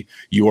 Tennessee,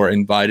 you are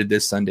invited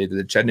this Sunday to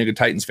the Chattanooga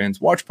Titans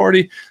fans watch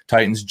party.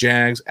 Titans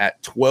Jags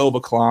at 12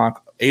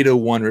 o'clock,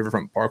 801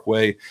 Riverfront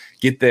Parkway.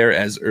 Get there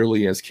as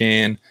early as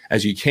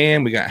you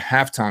can. We got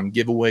halftime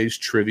giveaways,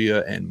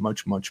 trivia, and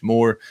much, much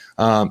more.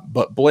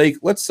 But Blake,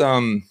 let's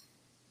trying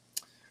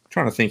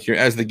to think here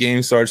as the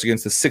game starts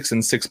against the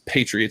 6-6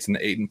 Patriots and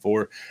the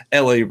 8-4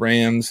 LA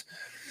Rams.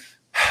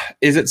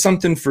 Is it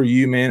something for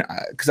you, man?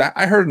 Because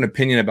I heard an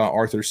opinion about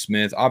Arthur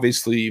Smith.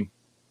 Obviously,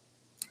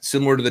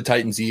 similar to the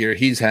Titans year,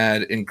 he's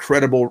had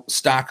incredible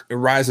stock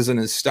rises in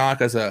his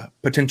stock as a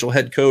potential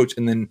head coach,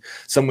 and then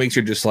some weeks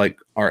you're just like,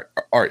 all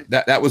right,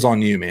 that was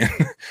on you, man.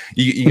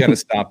 you got to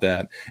stop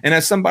that. And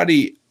as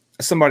somebody,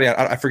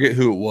 I forget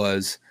who it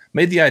was,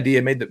 made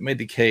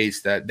the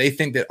case that they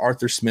think that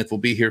Arthur Smith will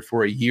be here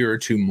for a year or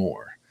two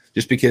more,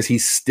 just because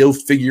he's still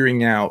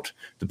figuring out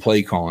the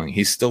play calling.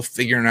 He's still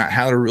figuring out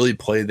how to really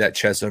play that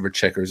chess over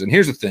checkers. And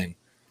here's the thing.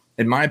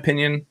 In my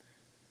opinion,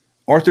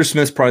 Arthur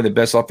Smith's probably the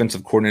best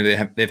offensive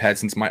coordinator they've had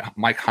since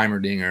Mike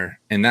Heimerdinger,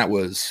 and that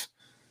was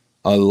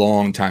a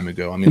long time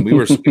ago. I mean, we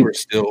were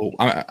still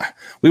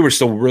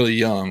really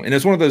young. And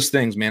it's one of those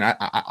things, man.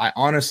 I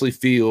honestly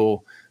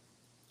feel –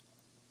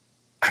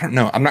 I don't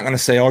know. I'm not going to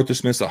say Arthur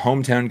Smith's a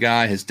hometown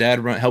guy. His dad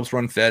helps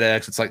run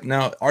FedEx. It's like,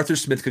 no, Arthur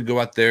Smith could go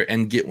out there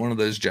and get one of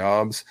those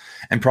jobs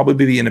and probably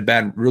be in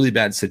a really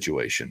bad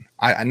situation.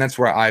 And that's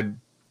where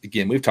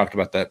again, we've talked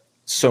about that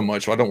so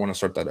much, so I don't want to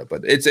start that up.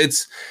 But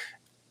it's.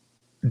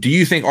 Do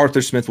you think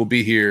Arthur Smith will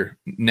be here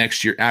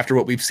next year after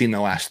what we've seen the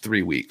last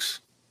 3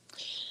 weeks?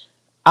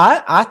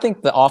 I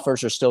think the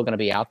offers are still going to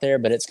be out there,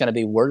 but it's going to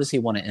be, where does he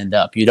want to end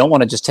up? You don't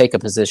want to just take a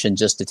position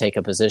just to take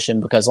a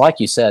position, because like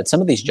you said, some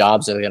of these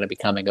jobs that are going to be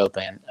coming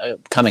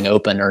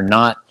open are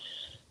not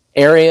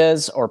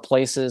areas or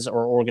places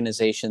or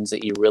organizations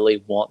that you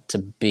really want to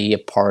be a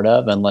part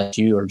of unless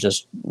you are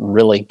just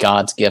really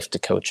God's gift to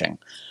coaching.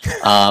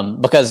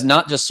 Because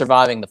not just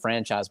surviving the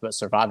franchise, but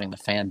surviving the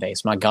fan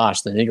base. My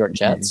gosh, the New York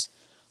Jets,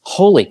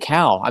 holy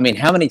cow. I mean,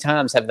 how many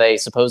times have they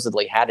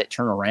supposedly had it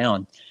turn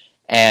around?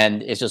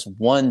 And it's just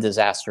one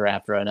disaster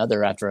after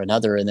another,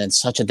 and then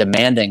such a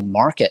demanding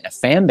market, a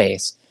fan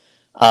base,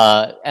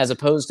 as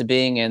opposed to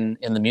being in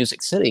the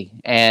Music City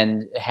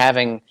and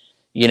having,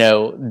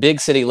 big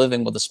city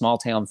living with a small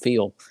town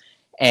feel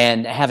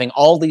and having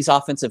all these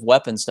offensive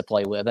weapons to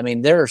play with. I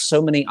mean, there are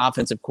so many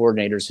offensive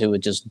coordinators who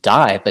would just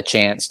die at the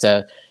chance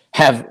to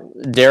have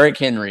Derrick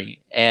Henry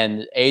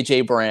and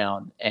A.J.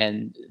 Brown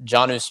and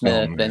Jonnu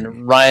Smith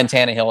and Ryan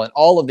Tannehill and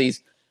all of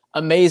these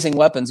amazing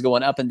weapons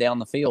going up and down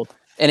the field.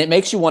 And it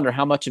makes you wonder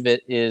how much of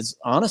it is,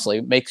 honestly,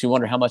 Arthur,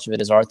 and how much of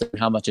it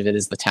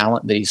is the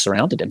talent that he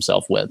surrounded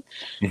himself with.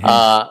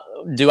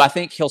 Do I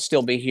think he'll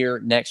still be here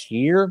next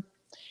year?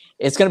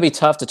 It's going to be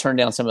tough to turn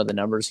down some of the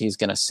numbers he's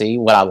going to see.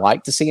 Would I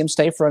like to see him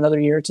stay for another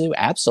year or two?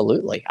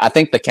 Absolutely. I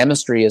think the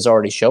chemistry is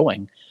already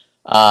showing,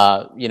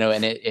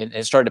 and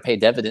it started to pay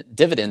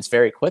dividends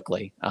very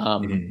quickly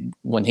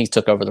when he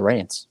took over the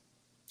reins.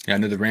 Yeah, I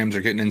know the Rams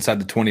are getting inside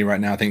the 20 right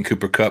now. I think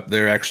Cooper Kupp,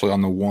 they're actually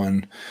on the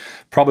 1.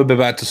 Probably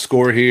about to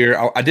score here.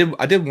 I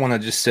did want to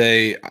just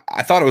say,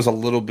 I thought it was a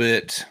little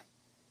bit,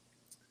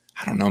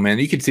 I don't know, man.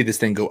 You could see this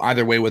thing go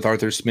either way with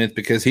Arthur Smith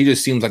because he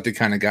just seems like the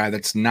kind of guy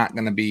that's not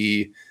going to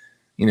be,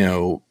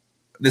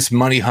 this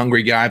money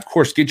hungry guy. Of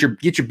course, get your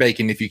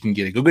bacon if you can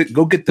get it.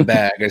 Go get the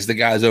bag, as the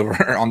guys over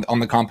on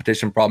the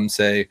Competition Problem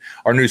say.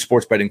 Our new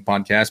sports betting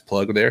podcast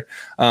plug there.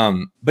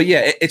 But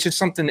yeah, it's just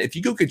something. If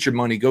you go get your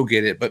money, go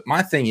get it. But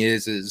my thing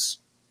is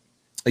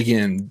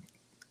again,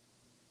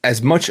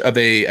 as much of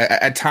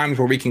at times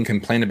where we can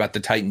complain about the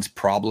Titans'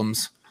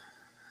 problems,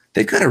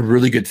 they've got a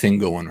really good thing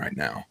going right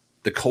now.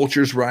 The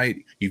culture's right.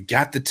 You've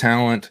got the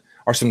talent.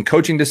 Are some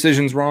coaching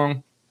decisions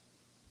wrong?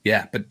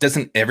 Yeah, but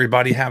doesn't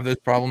everybody have those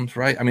problems,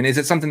 right? I mean, is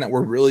it something that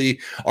are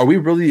we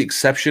really the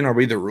exception? Or are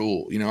we the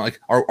rule?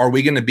 Are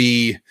we going to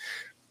be,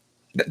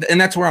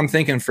 and that's where I'm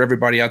thinking for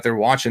everybody out there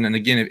watching. And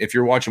again, if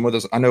you're watching with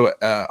us, I know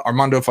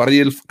Armando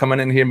Faril coming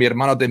in here, mi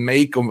hermano de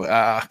Mexico.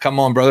 Come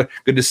on, brother.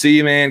 Good to see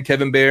you, man.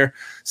 Kevin Bear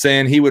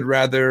saying he would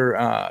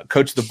rather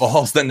coach the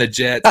Vols than the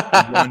Jets.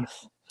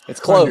 It's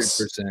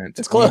close.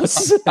 It's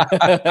close.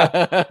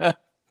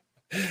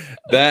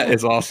 That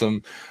is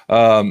awesome.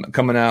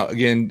 Coming out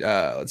again.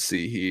 Let's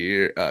see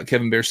here.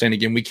 Kevin Bear saying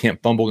again, we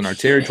can't fumble in our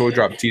territory,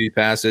 drop TD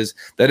passes.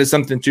 That is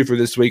something too for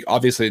this week.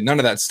 Obviously, none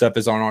of that stuff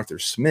is on Arthur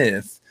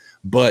Smith,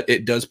 but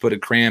it does put a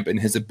cramp in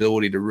his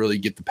ability to really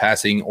get the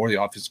passing or the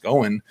offense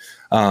going.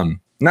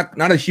 Not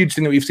a huge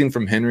thing that we've seen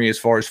from Henry as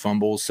far as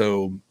fumbles.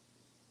 So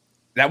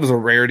that was a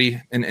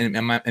rarity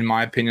in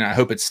my opinion. I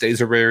hope it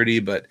stays a rarity,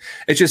 but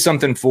it's just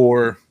something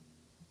for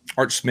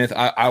Arch Smith.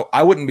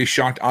 I wouldn't be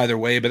shocked either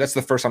way, but that's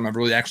the first time I've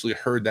really actually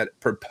heard that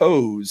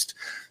proposed,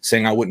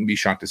 saying I wouldn't be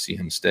shocked to see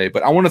him stay.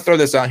 But I want to throw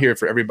this out here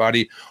for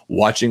everybody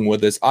watching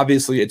with us.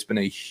 Obviously, it's been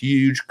a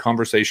huge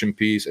conversation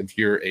piece. If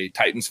you're a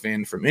Titans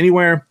fan from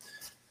anywhere,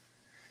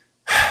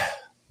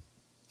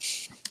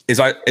 is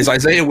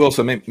Isaiah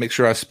Wilson, make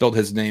sure I spelled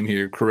his name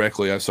here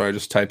correctly. I'm sorry, I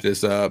just typed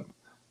this up.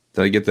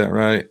 Did I get that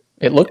right?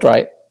 It looked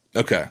right.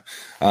 Okay.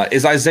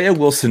 Is Isaiah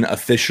Wilson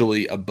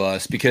officially a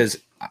bust? Because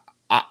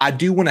I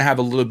do want to have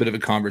a little bit of a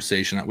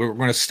conversation. We're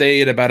going to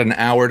stay at about an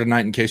hour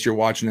tonight in case you're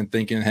watching and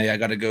thinking, hey, I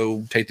got to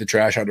go take the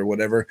trash out or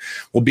whatever.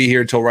 We'll be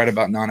here until right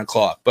about 9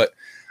 o'clock. But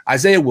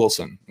Isaiah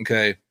Wilson,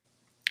 okay,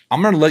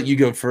 I'm going to let you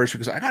go first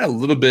because I got a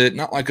little bit,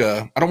 I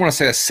don't want to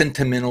say a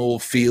sentimental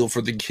feel for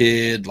the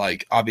kid.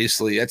 Like,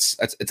 obviously, it's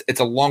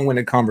a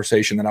long-winded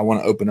conversation that I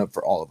want to open up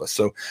for all of us.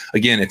 So,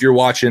 again, if you're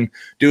watching,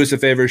 do us a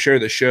favor, share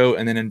the show,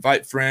 and then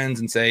invite friends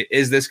and say,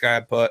 is this guy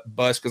a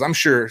bust? Because I'm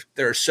sure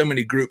there are so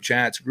many group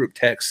chats, group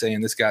texts saying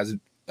this guy's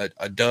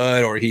a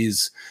dud or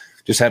he's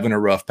just having a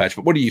rough patch.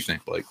 But what do you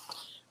think, Blake?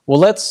 Well,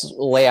 let's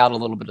lay out a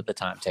little bit of the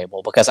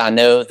timetable because I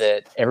know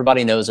that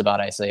everybody knows about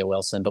Isaiah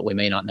Wilson, but we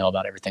may not know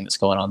about everything that's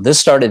going on. This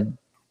started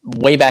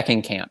way back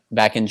in camp,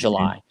 back in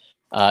July.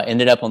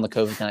 Ended up on the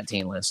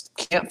COVID-19 list.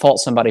 Can't fault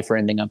somebody for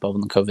ending up on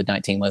the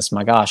COVID-19 list.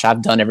 My gosh,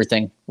 I've done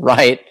everything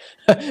right.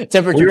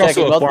 Temperature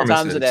checking multiple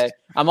times a day.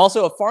 I'm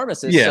also a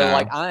pharmacist, so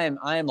like I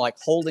am like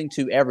holding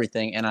to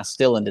everything, and I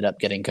still ended up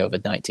getting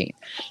COVID-19.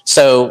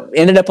 So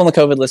ended up on the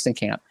COVID list in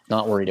camp.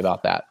 Not worried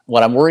about that.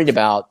 What I'm worried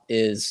about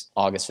is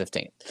August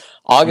 15th.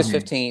 August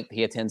 15th,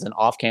 he attends an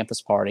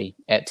off-campus party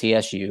at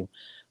TSU.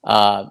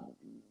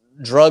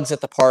 Drugs at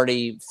the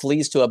party,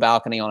 flees to a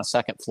balcony on a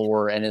second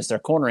floor, and as they're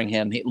cornering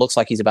him, it looks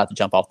like he's about to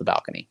jump off the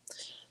balcony.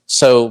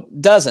 So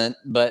doesn't,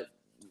 but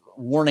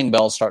warning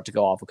bells start to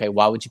go off. Okay,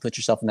 why would you put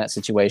yourself in that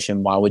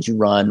situation? Why would you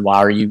run? Why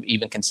are you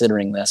even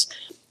considering this?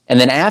 And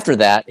then after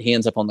that, he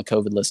ends up on the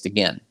COVID list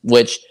again,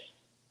 which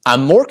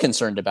I'm more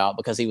concerned about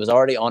because he was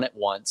already on it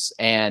once,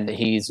 and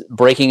he's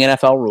breaking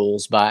NFL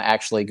rules by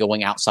actually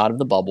going outside of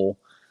the bubble,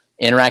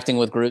 interacting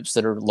with groups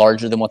that are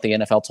larger than what the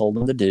NFL told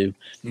him to do,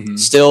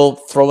 still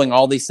throwing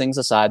all these things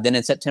aside. Then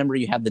in September,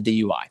 you have the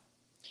DUI.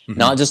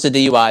 not just a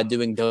DUI,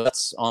 doing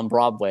donuts on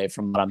Broadway,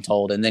 from what I'm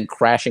told, and then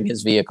crashing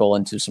his vehicle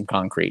into some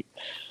concrete.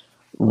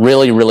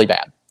 Really, really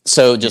bad.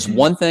 So just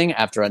one thing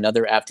after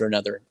another after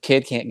another.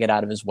 Kid can't get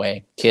out of his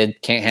way. Kid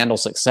can't handle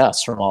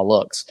success from all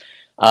looks.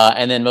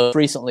 And then most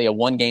recently, a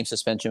 1-game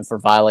suspension for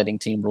violating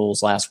team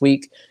rules last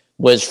week,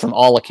 which from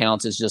all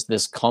accounts is just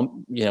this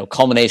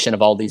culmination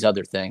of all these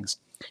other things.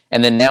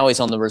 And then now he's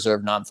on the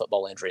reserve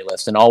non-football injury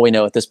list. And all we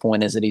know at this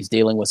point is that he's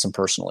dealing with some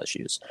personal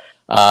issues.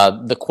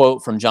 The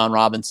quote from John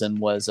Robinson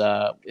was,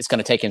 it's going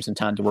to take him some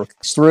time to work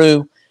this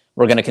through.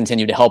 We're going to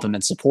continue to help him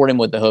and support him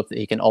with the hope that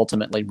he can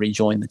ultimately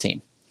rejoin the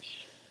team.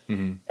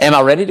 Am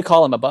I ready to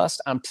call him a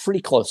bust? I'm pretty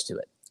close to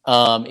it.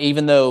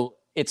 Even though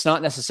it's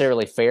not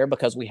necessarily fair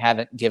because we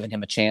haven't given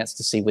him a chance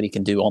to see what he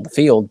can do on the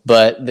field.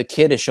 But the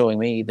kid is showing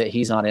me that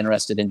he's not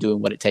interested in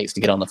doing what it takes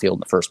to get on the field in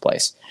the first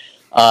place.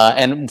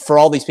 And for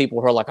all these people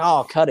who are like,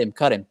 oh, cut him.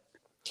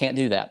 Can't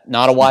do that.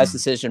 Not a wise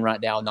decision right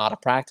now. Not a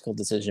practical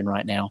decision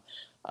right now.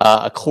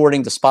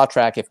 According to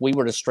Spotrac, if we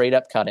were to straight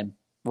up cut him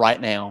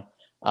right now,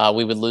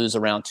 we would lose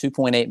around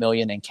 $2.8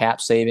 million in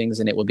cap savings,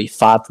 and it would be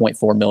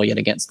 $5.4 million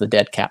against the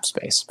dead cap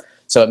space.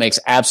 So it makes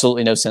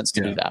absolutely no sense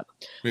to do that.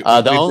 We've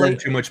burned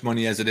too much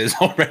money as it is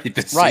already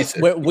this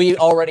season. We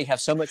already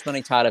have so much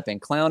money tied up in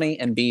Clowney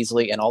and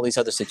Beasley and all these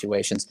other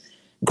situations.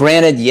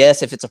 Granted,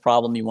 yes, if it's a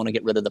problem, you want to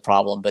get rid of the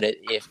problem, but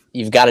if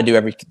you've got to do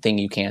everything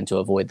you can to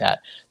avoid that.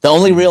 The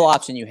only real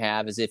option you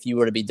have is if you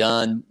were to be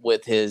done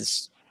with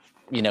his,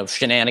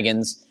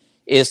 shenanigans,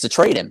 is to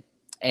trade him.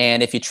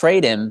 And if you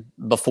trade him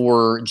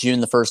before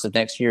June the 1st of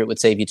next year, it would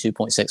save you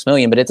 $2.6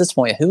 million. But at this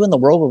point, who in the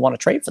world would want to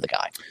trade for the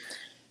guy?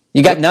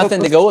 You got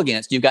nothing to go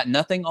against. You've got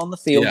nothing on the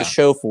field to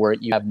show for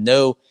it. You have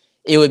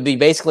it would be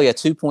basically a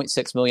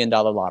 $2.6 million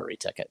lottery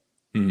ticket.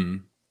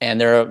 And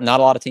there are not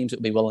a lot of teams that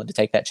would be willing to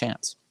take that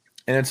chance.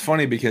 And it's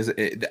funny because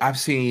I've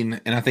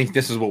seen, and I think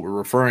this is what we're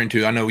referring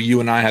to. I know you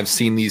and I have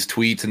seen these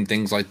tweets and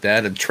things like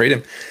that of trade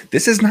him.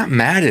 This is not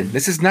Madden.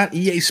 This is not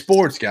EA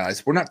Sports,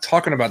 guys. We're not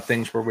talking about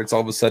things where it's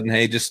all of a sudden,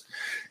 hey, just,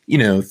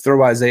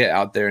 throw Isaiah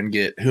out there and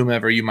get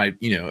whomever you might,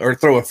 or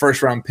throw a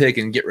first-round pick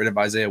and get rid of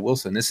Isaiah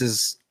Wilson. This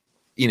is,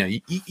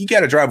 you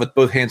got to drive with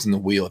both hands on the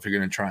wheel if you're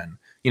going to try and,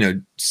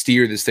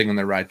 steer this thing in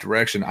the right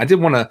direction. I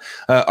did want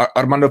to,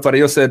 Armando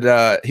Farillo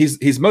said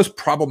he's most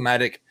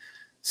problematic,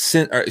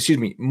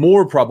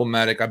 more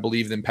problematic, I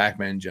believe, than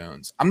Pac-Man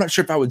Jones. I'm not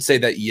sure if I would say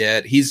that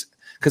yet.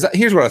 Because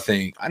here's what I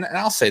think, and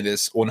I'll say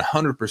this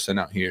 100%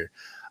 out here.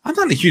 I'm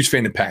not a huge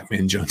fan of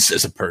Pac-Man Jones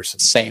as a person.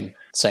 Same.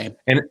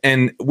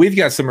 And we've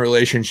got some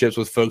relationships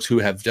with folks who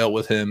have dealt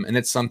with him, and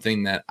it's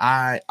something that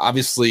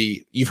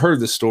obviously, you've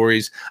heard the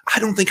stories. I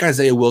don't think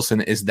Isaiah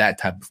Wilson is that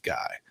type of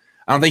guy.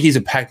 I don't think he's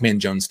a Pac-Man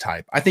Jones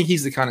type. I think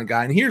he's the kind of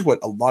guy, and here's what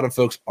a lot of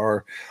folks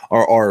are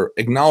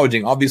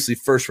acknowledging. Obviously,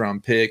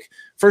 first-round picks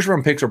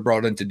are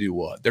brought in to do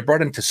what? They're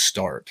brought in to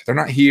start. They're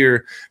not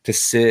here to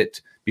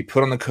sit, be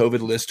put on the COVID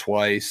list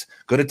twice,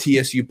 go to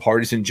TSU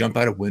parties and jump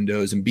out of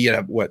windows and be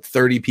at a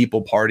 30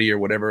 people party or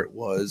whatever it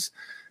was.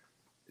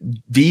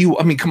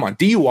 Come on,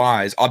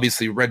 DUIs,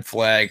 obviously red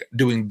flag,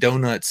 doing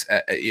donuts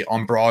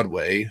on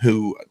Broadway,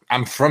 who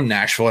I'm from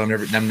Nashville. I've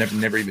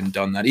never even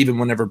done that. Even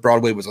whenever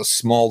Broadway was a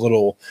small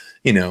little,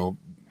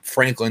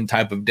 Franklin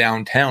type of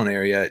downtown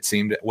area, it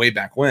seemed way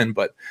back when.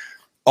 But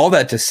all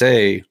that to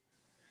say,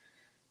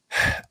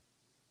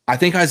 I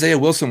think Isaiah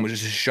Wilson was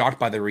just shocked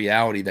by the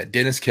reality that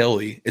Dennis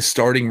Kelly is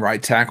starting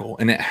right tackle.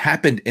 And it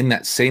happened in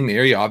that same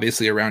area,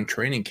 obviously around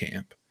training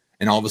camp.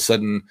 And all of a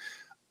sudden,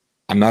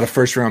 I'm not a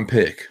first round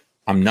pick.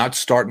 I'm not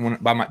starting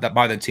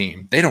by the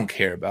team. They don't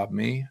care about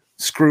me.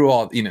 Screw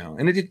all,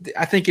 and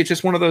I think it's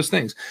just one of those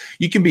things.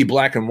 You can be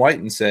black and white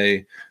and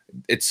say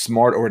it's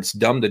smart or it's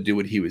dumb to do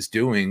what he was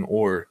doing,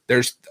 or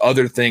there's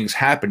other things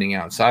happening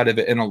outside of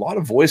it. And a lot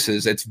of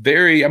voices, it's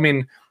very,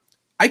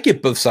 I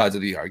get both sides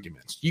of the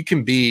arguments. You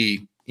can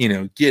be,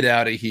 get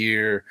out of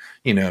here.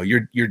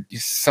 You're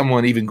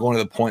someone even going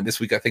to the point this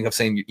week, I think, of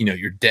saying,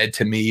 you're dead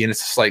to me. And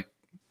it's just like,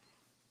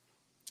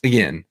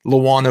 again,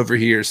 Lawan over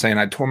here saying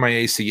I tore my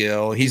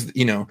ACL. He's,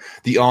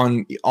 the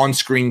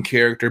on-screen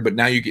character, but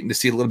now you're getting to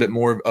see a little bit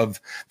more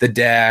of the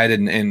dad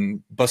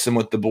and busting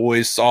with the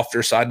boys,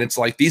 softer side. And it's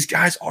like, these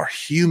guys are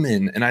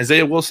human. And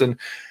Isaiah Wilson,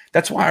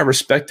 that's why I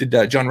respected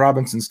John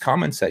Robinson's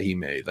comments that he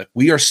made. Like,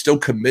 we are still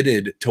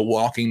committed to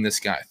walking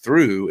this guy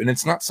through. And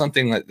it's not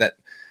something that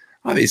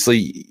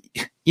obviously,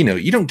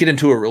 you don't get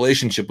into a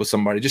relationship with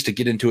somebody just to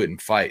get into it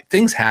and fight.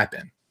 Things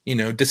happen.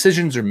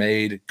 Decisions are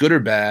made, good or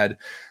bad.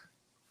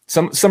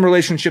 Some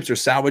relationships are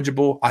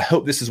salvageable. I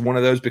hope this is one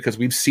of those, because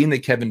we've seen the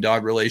Kevin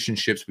Dodd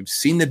relationships. We've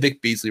seen the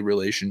Vic Beasley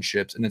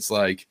relationships. And it's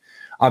like,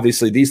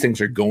 obviously these things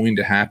are going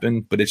to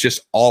happen, but it's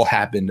just all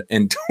happened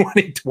in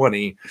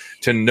 2020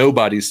 to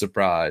nobody's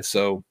surprise.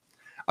 So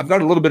I've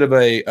got a little bit of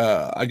a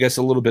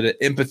little bit of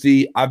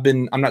empathy.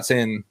 I'm not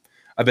saying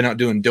I've been out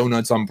doing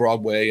donuts on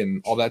Broadway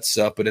and all that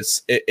stuff, but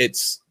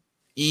it's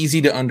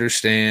easy to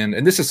understand.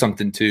 And this is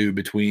something too,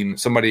 between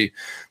somebody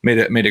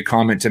made a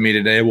comment to me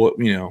today. Well,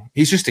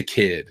 he's just a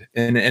kid.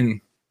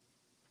 And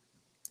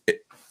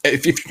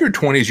if you're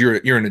 20s,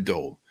 you're an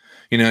adult.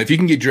 You know, if you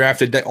can get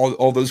drafted,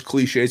 all those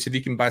cliches, if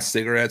you can buy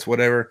cigarettes,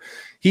 whatever,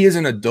 he is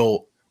an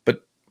adult.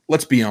 But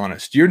let's be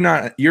honest, you're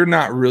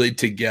not really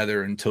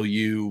together until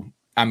you,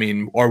 I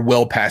mean, are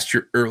well past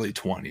your early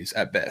 20s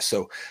at best.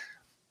 So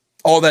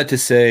all that to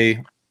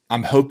say,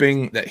 I'm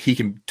hoping that he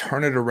can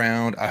turn it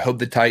around. I hope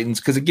the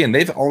Titans, because again,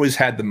 they've always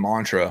had the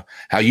mantra,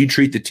 how you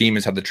treat the team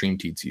is how the team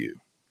treats you.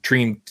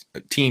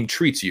 Team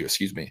treats you,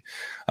 excuse me.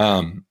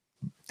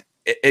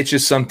 It's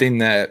just something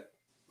that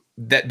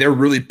they're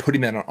really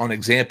putting that on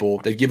example.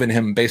 They've given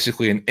him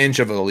basically an inch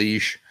of a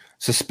leash,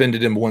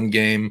 suspended him one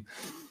game,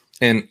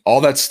 and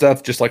all that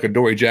stuff, just like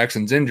Adoree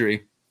Jackson's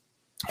injury.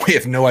 We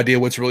have no idea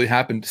what's really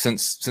happened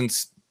since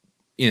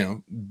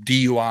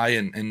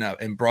DUI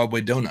and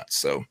Broadway donuts.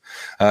 So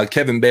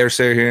Kevin Bear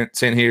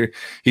saying here,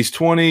 he's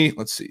 20.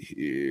 Let's see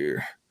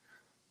here.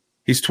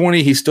 He's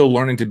 20. He's still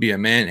learning to be a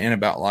man and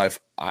about life.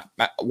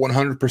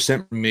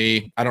 100% for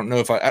me. I don't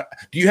know if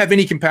do you have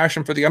any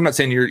compassion for I'm not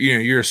saying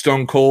you're a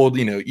stone cold,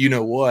 you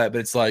know what, but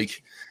it's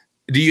like,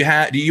 do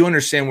you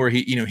understand where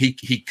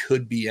he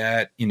could be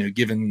at,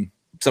 given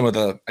some of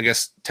the, I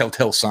guess,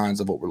 telltale signs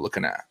of what we're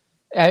looking at?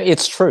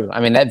 It's true. I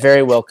mean, that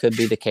very well could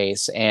be the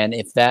case. And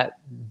if that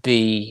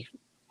be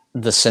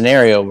the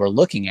scenario we're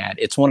looking at,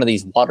 it's one of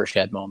these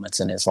watershed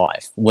moments in his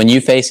life. When you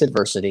face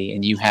adversity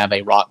and you have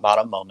a rock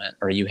bottom moment,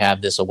 or you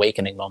have this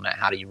awakening moment,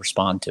 how do you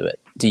respond to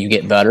it? Do you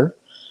get better,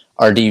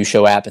 or do you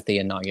show apathy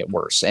and not get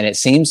worse? And it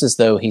seems as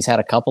though he's had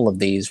a couple of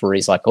these where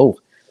he's like, oh,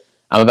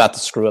 I'm about to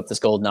screw up this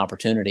golden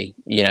opportunity,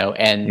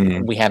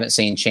 and we haven't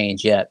seen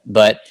change yet.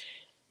 But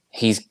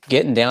he's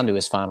getting down to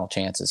his final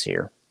chances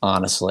here,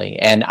 honestly.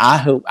 And I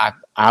hope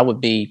I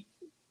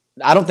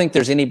don't think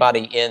there's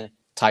anybody in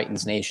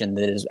Titans Nation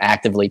that is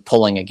actively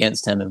pulling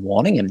against him and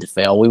wanting him to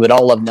fail. We would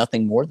all love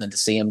nothing more than to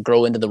see him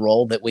grow into the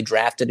role that we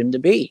drafted him to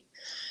be.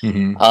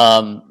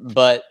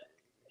 But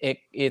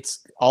it's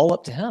all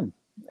up to him.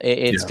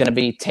 It's going to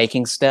be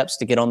taking steps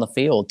to get on the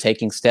field,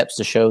 taking steps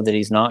to show that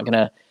he's not going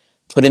to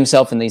put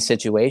himself in these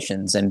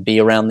situations and be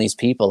around these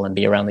people and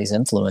be around these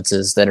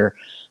influences that are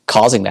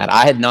causing that.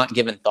 I had not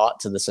given thought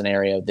to the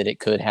scenario that it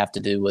could have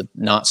to do with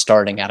not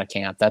starting out of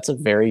camp. That's a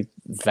very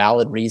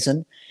valid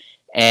reason.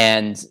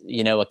 And,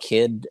 a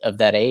kid of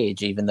that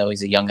age, even though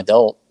he's a young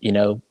adult,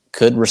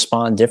 could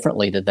respond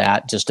differently to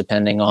that, just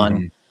depending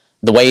on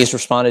the way he's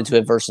responded to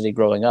adversity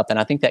growing up. And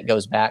I think that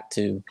goes back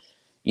to,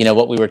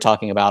 what we were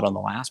talking about on the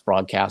last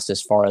broadcast,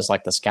 as far as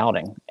like the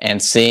scouting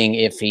and seeing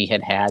if he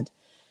had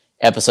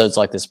episodes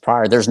like this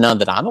prior. There's none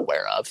that I'm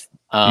aware of.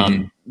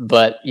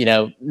 But,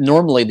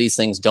 normally these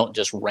things don't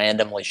just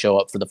randomly show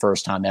up for the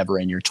first time ever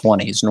in your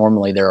 20s.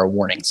 Normally there are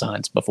warning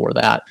signs before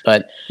that.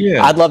 But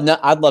I'd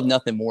love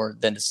nothing more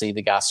than to see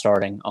the guy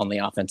starting on the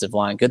offensive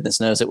line. Goodness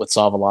knows it would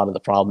solve a lot of the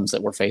problems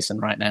that we're facing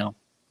right now.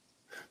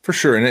 For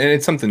sure. And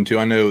it's something too.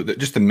 I know that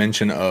just the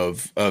mention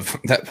of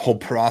that whole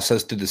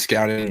process to the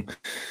scouting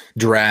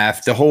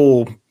draft, the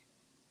whole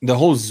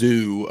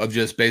zoo of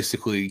just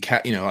basically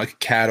like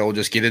cattle,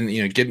 just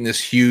getting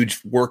this huge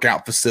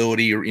workout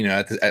facility, or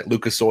at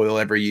Lucas Oil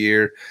every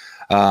year.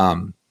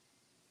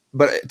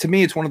 But to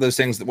me, it's one of those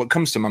things that what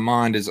comes to my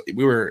mind is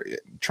we were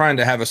trying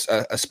to have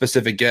a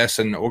specific guest,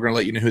 and we're going to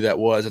let you know who that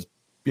was.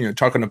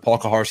 Talking to Paul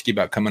Kaharski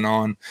about coming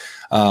on.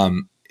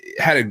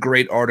 Had a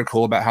great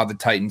article about how the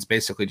Titans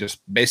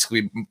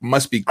basically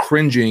must be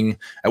cringing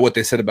at what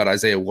they said about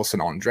Isaiah Wilson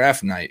on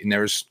draft night. And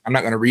I'm not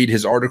going to read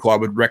his article. I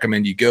would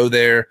recommend you go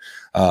there.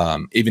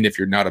 Even if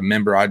you're not a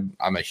member, I'm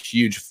a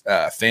huge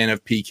fan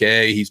of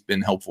PK. He's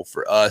been helpful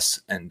for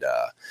us, and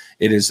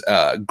it is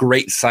a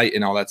great site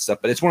and all that stuff.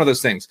 But it's one of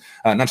those things,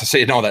 not to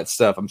say and all that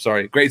stuff. I'm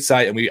sorry. Great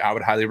site. And I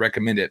would highly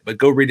recommend it, but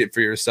go read it for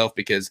yourself,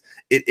 because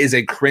it is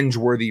a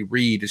cringeworthy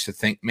read just to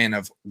think, man,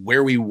 of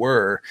where we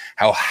were,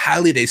 how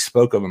highly they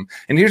spoke of him.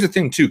 And here's the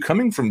thing too,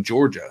 coming from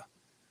Georgia,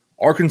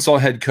 Arkansas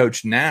head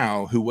coach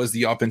now, who was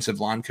the offensive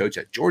line coach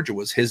at Georgia,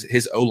 was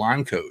his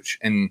O-line coach,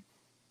 and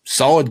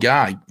solid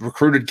guy,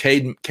 recruited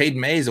Cade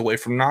Mays away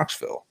from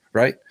Knoxville,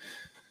 right?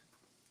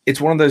 It's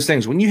one of those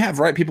things, when you have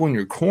right people in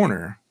your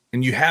corner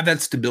and you have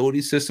that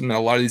stability system that a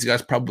lot of these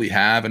guys probably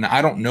have. And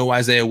I don't know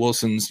Isaiah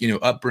Wilson's,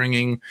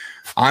 upbringing.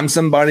 I'm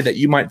somebody that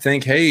you might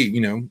think, hey,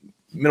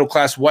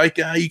 middle-class white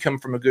guy, you come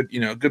from a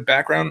good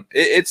background.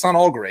 It's not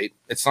all great.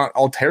 It's not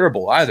all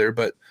terrible either,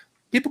 but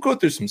people go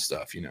through some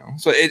stuff,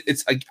 So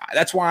it's like,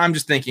 that's why I'm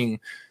just thinking,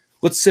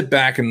 let's sit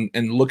back and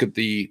look at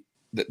the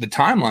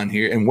timeline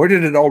here, and where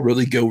did it all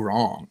really go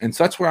wrong? And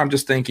so that's where I'm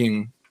just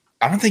thinking,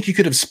 I don't think you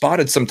could have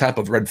spotted some type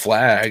of red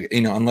flag,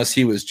 unless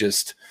he was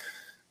just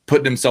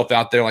putting himself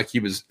out there like he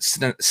was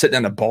sitting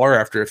at a bar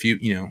after a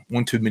few,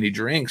 one too many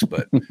drinks.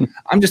 But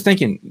I'm just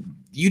thinking,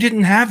 you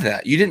didn't have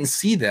that. You didn't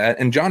see that.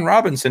 And John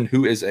Robinson,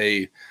 who is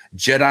a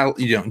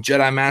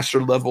Jedi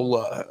Master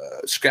level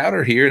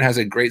scouter here and has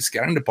a great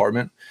scouting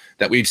department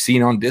that we've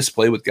seen on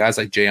display with guys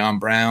like Jayon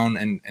Brown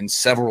and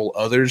several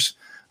others.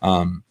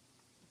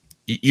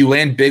 You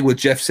land big with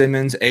Jeff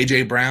Simmons,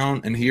 A.J.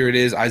 Brown, and here it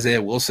is,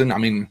 Isaiah Wilson. I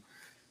mean,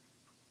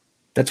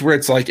 that's where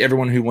it's like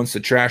everyone who wants to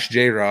trash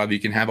J-Rob, you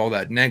can have all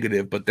that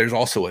negative, but there's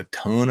also a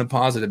ton of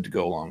positive to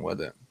go along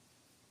with it.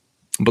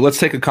 But let's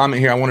take a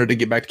comment here. I wanted to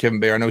get back to Kevin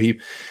Bayer. I know he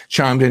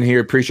chimed in here.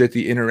 Appreciate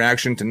the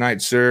interaction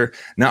tonight, sir.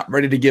 Not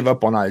ready to give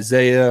up on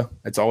Isaiah.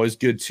 It's always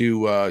good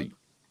to,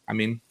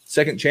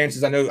 second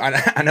chances. I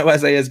know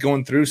Isaiah is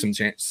going through some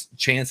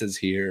chances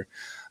here.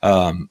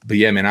 But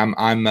yeah, man,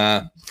 I'm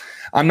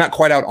not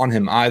quite out on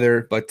him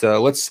either. But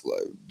let's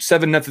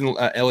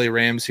 7-0 LA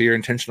Rams here.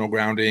 Intentional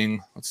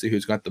grounding. Let's see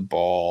who's got the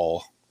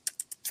ball.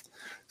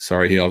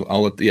 Sorry,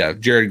 I'll let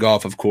Jared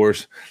Goff, of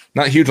course.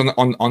 Not huge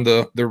on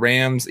the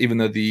Rams, even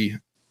though the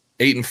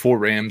 8-4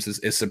 Rams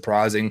is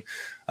surprising.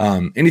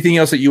 Anything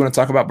else that you want to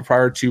talk about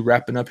prior to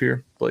wrapping up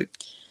here, Blake?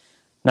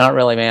 Not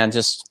really, man.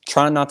 Just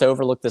trying not to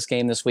overlook this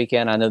game this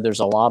weekend. I know there's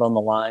a lot on the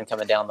line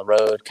coming down the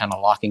road, kind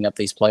of locking up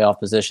these playoff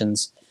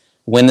positions.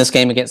 Win this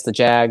game against the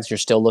Jags, you're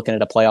still looking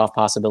at a playoff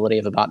possibility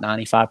of about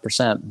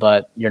 95%,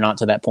 but you're not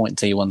to that point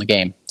until you win the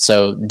game.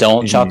 So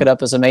don't chalk it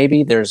up as a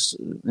maybe. There's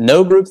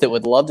no group that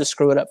would love to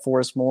screw it up for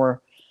us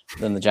more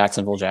than the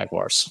Jacksonville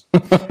Jaguars.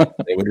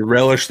 They would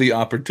relish the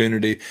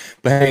opportunity.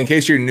 But hey, in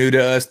case you're new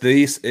to us,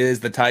 this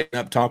is the Tighten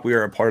Up Talk. We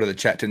are a part of the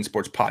Chat 10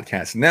 Sports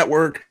Podcast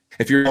Network.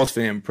 If you're a Bulls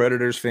fan,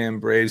 Predators fan,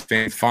 Braves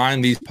fan,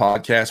 find these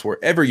podcasts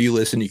wherever you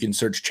listen. You can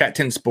search Chat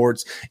 10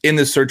 Sports in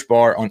the search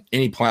bar on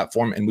any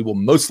platform, and we will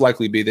most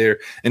likely be there.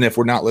 And if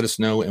we're not, let us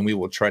know, and we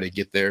will try to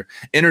get there.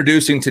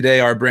 Introducing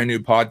today our brand new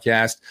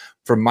podcast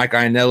from Mike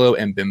Iannello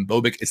and Ben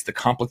Bobick. It's the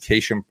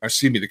competition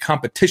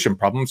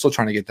problem. I'm still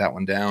trying to get that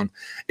one down.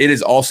 It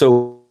is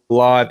also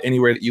live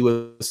anywhere that you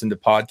listen to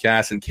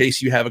podcasts. In case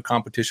you have a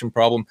competition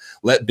problem,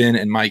 let Ben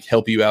and Mike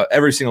help you out.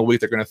 Every single week,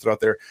 they're going to throw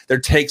out their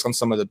takes on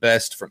some of the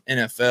best from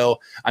NFL.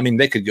 I mean,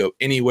 they could go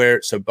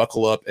anywhere, so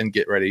buckle up and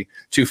get ready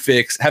to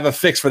have a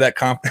fix for that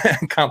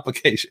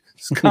competition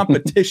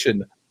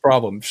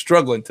problem.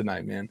 Struggling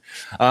tonight, man.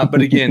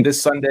 But again,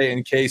 this Sunday,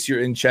 in case you're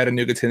in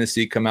Chattanooga,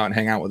 Tennessee, come out and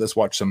hang out with us.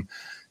 Watch some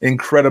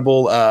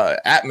incredible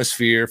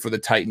atmosphere for the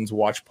Titans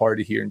watch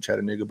party here in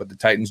Chattanooga. But the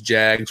Titans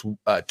Jags,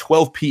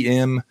 12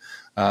 p.m.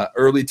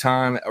 Early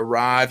time,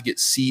 arrive, get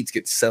seats,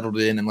 get settled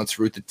in, and let's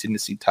root the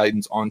Tennessee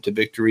Titans on to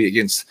victory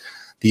against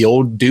the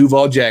old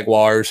Duval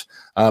Jaguars.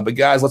 But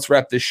guys, let's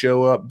wrap this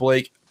show up.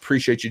 Blake,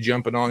 appreciate you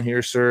jumping on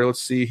here, sir.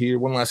 Let's see here.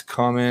 One last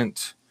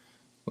comment.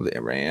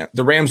 The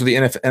Rams are the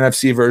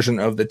NFC version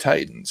of the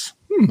Titans.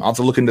 I'll have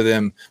to look into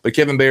them. But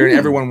Kevin Bayer and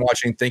everyone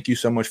watching, thank you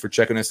so much for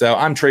checking us out.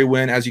 I'm Trey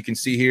Wynn, as you can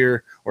see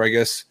here, or I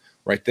guess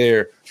right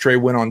there, Trey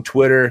Wynn on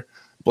Twitter.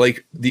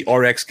 Blake, the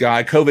RX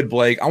guy, COVID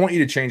Blake. I want you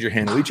to change your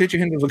handle. Will you change your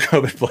handle to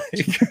COVID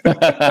Blake?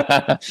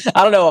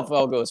 I don't know if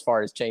I'll go as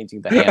far as changing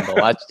the handle.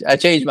 I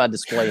changed my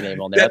display name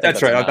on there.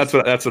 That's right.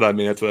 That's what I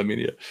mean. That's what I mean.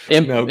 Yeah.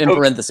 In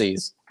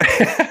parentheses.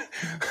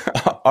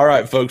 All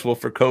right, folks. Well,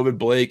 for COVID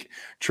Blake,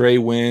 Trey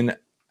Wynn,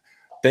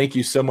 thank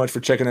you so much for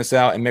checking us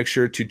out, and make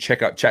sure to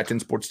check out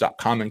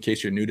chat10sports.com in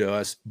case you're new to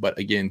us. But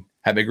again,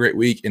 have a great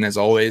week, and as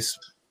always,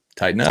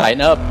 tighten up.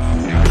 Tighten up.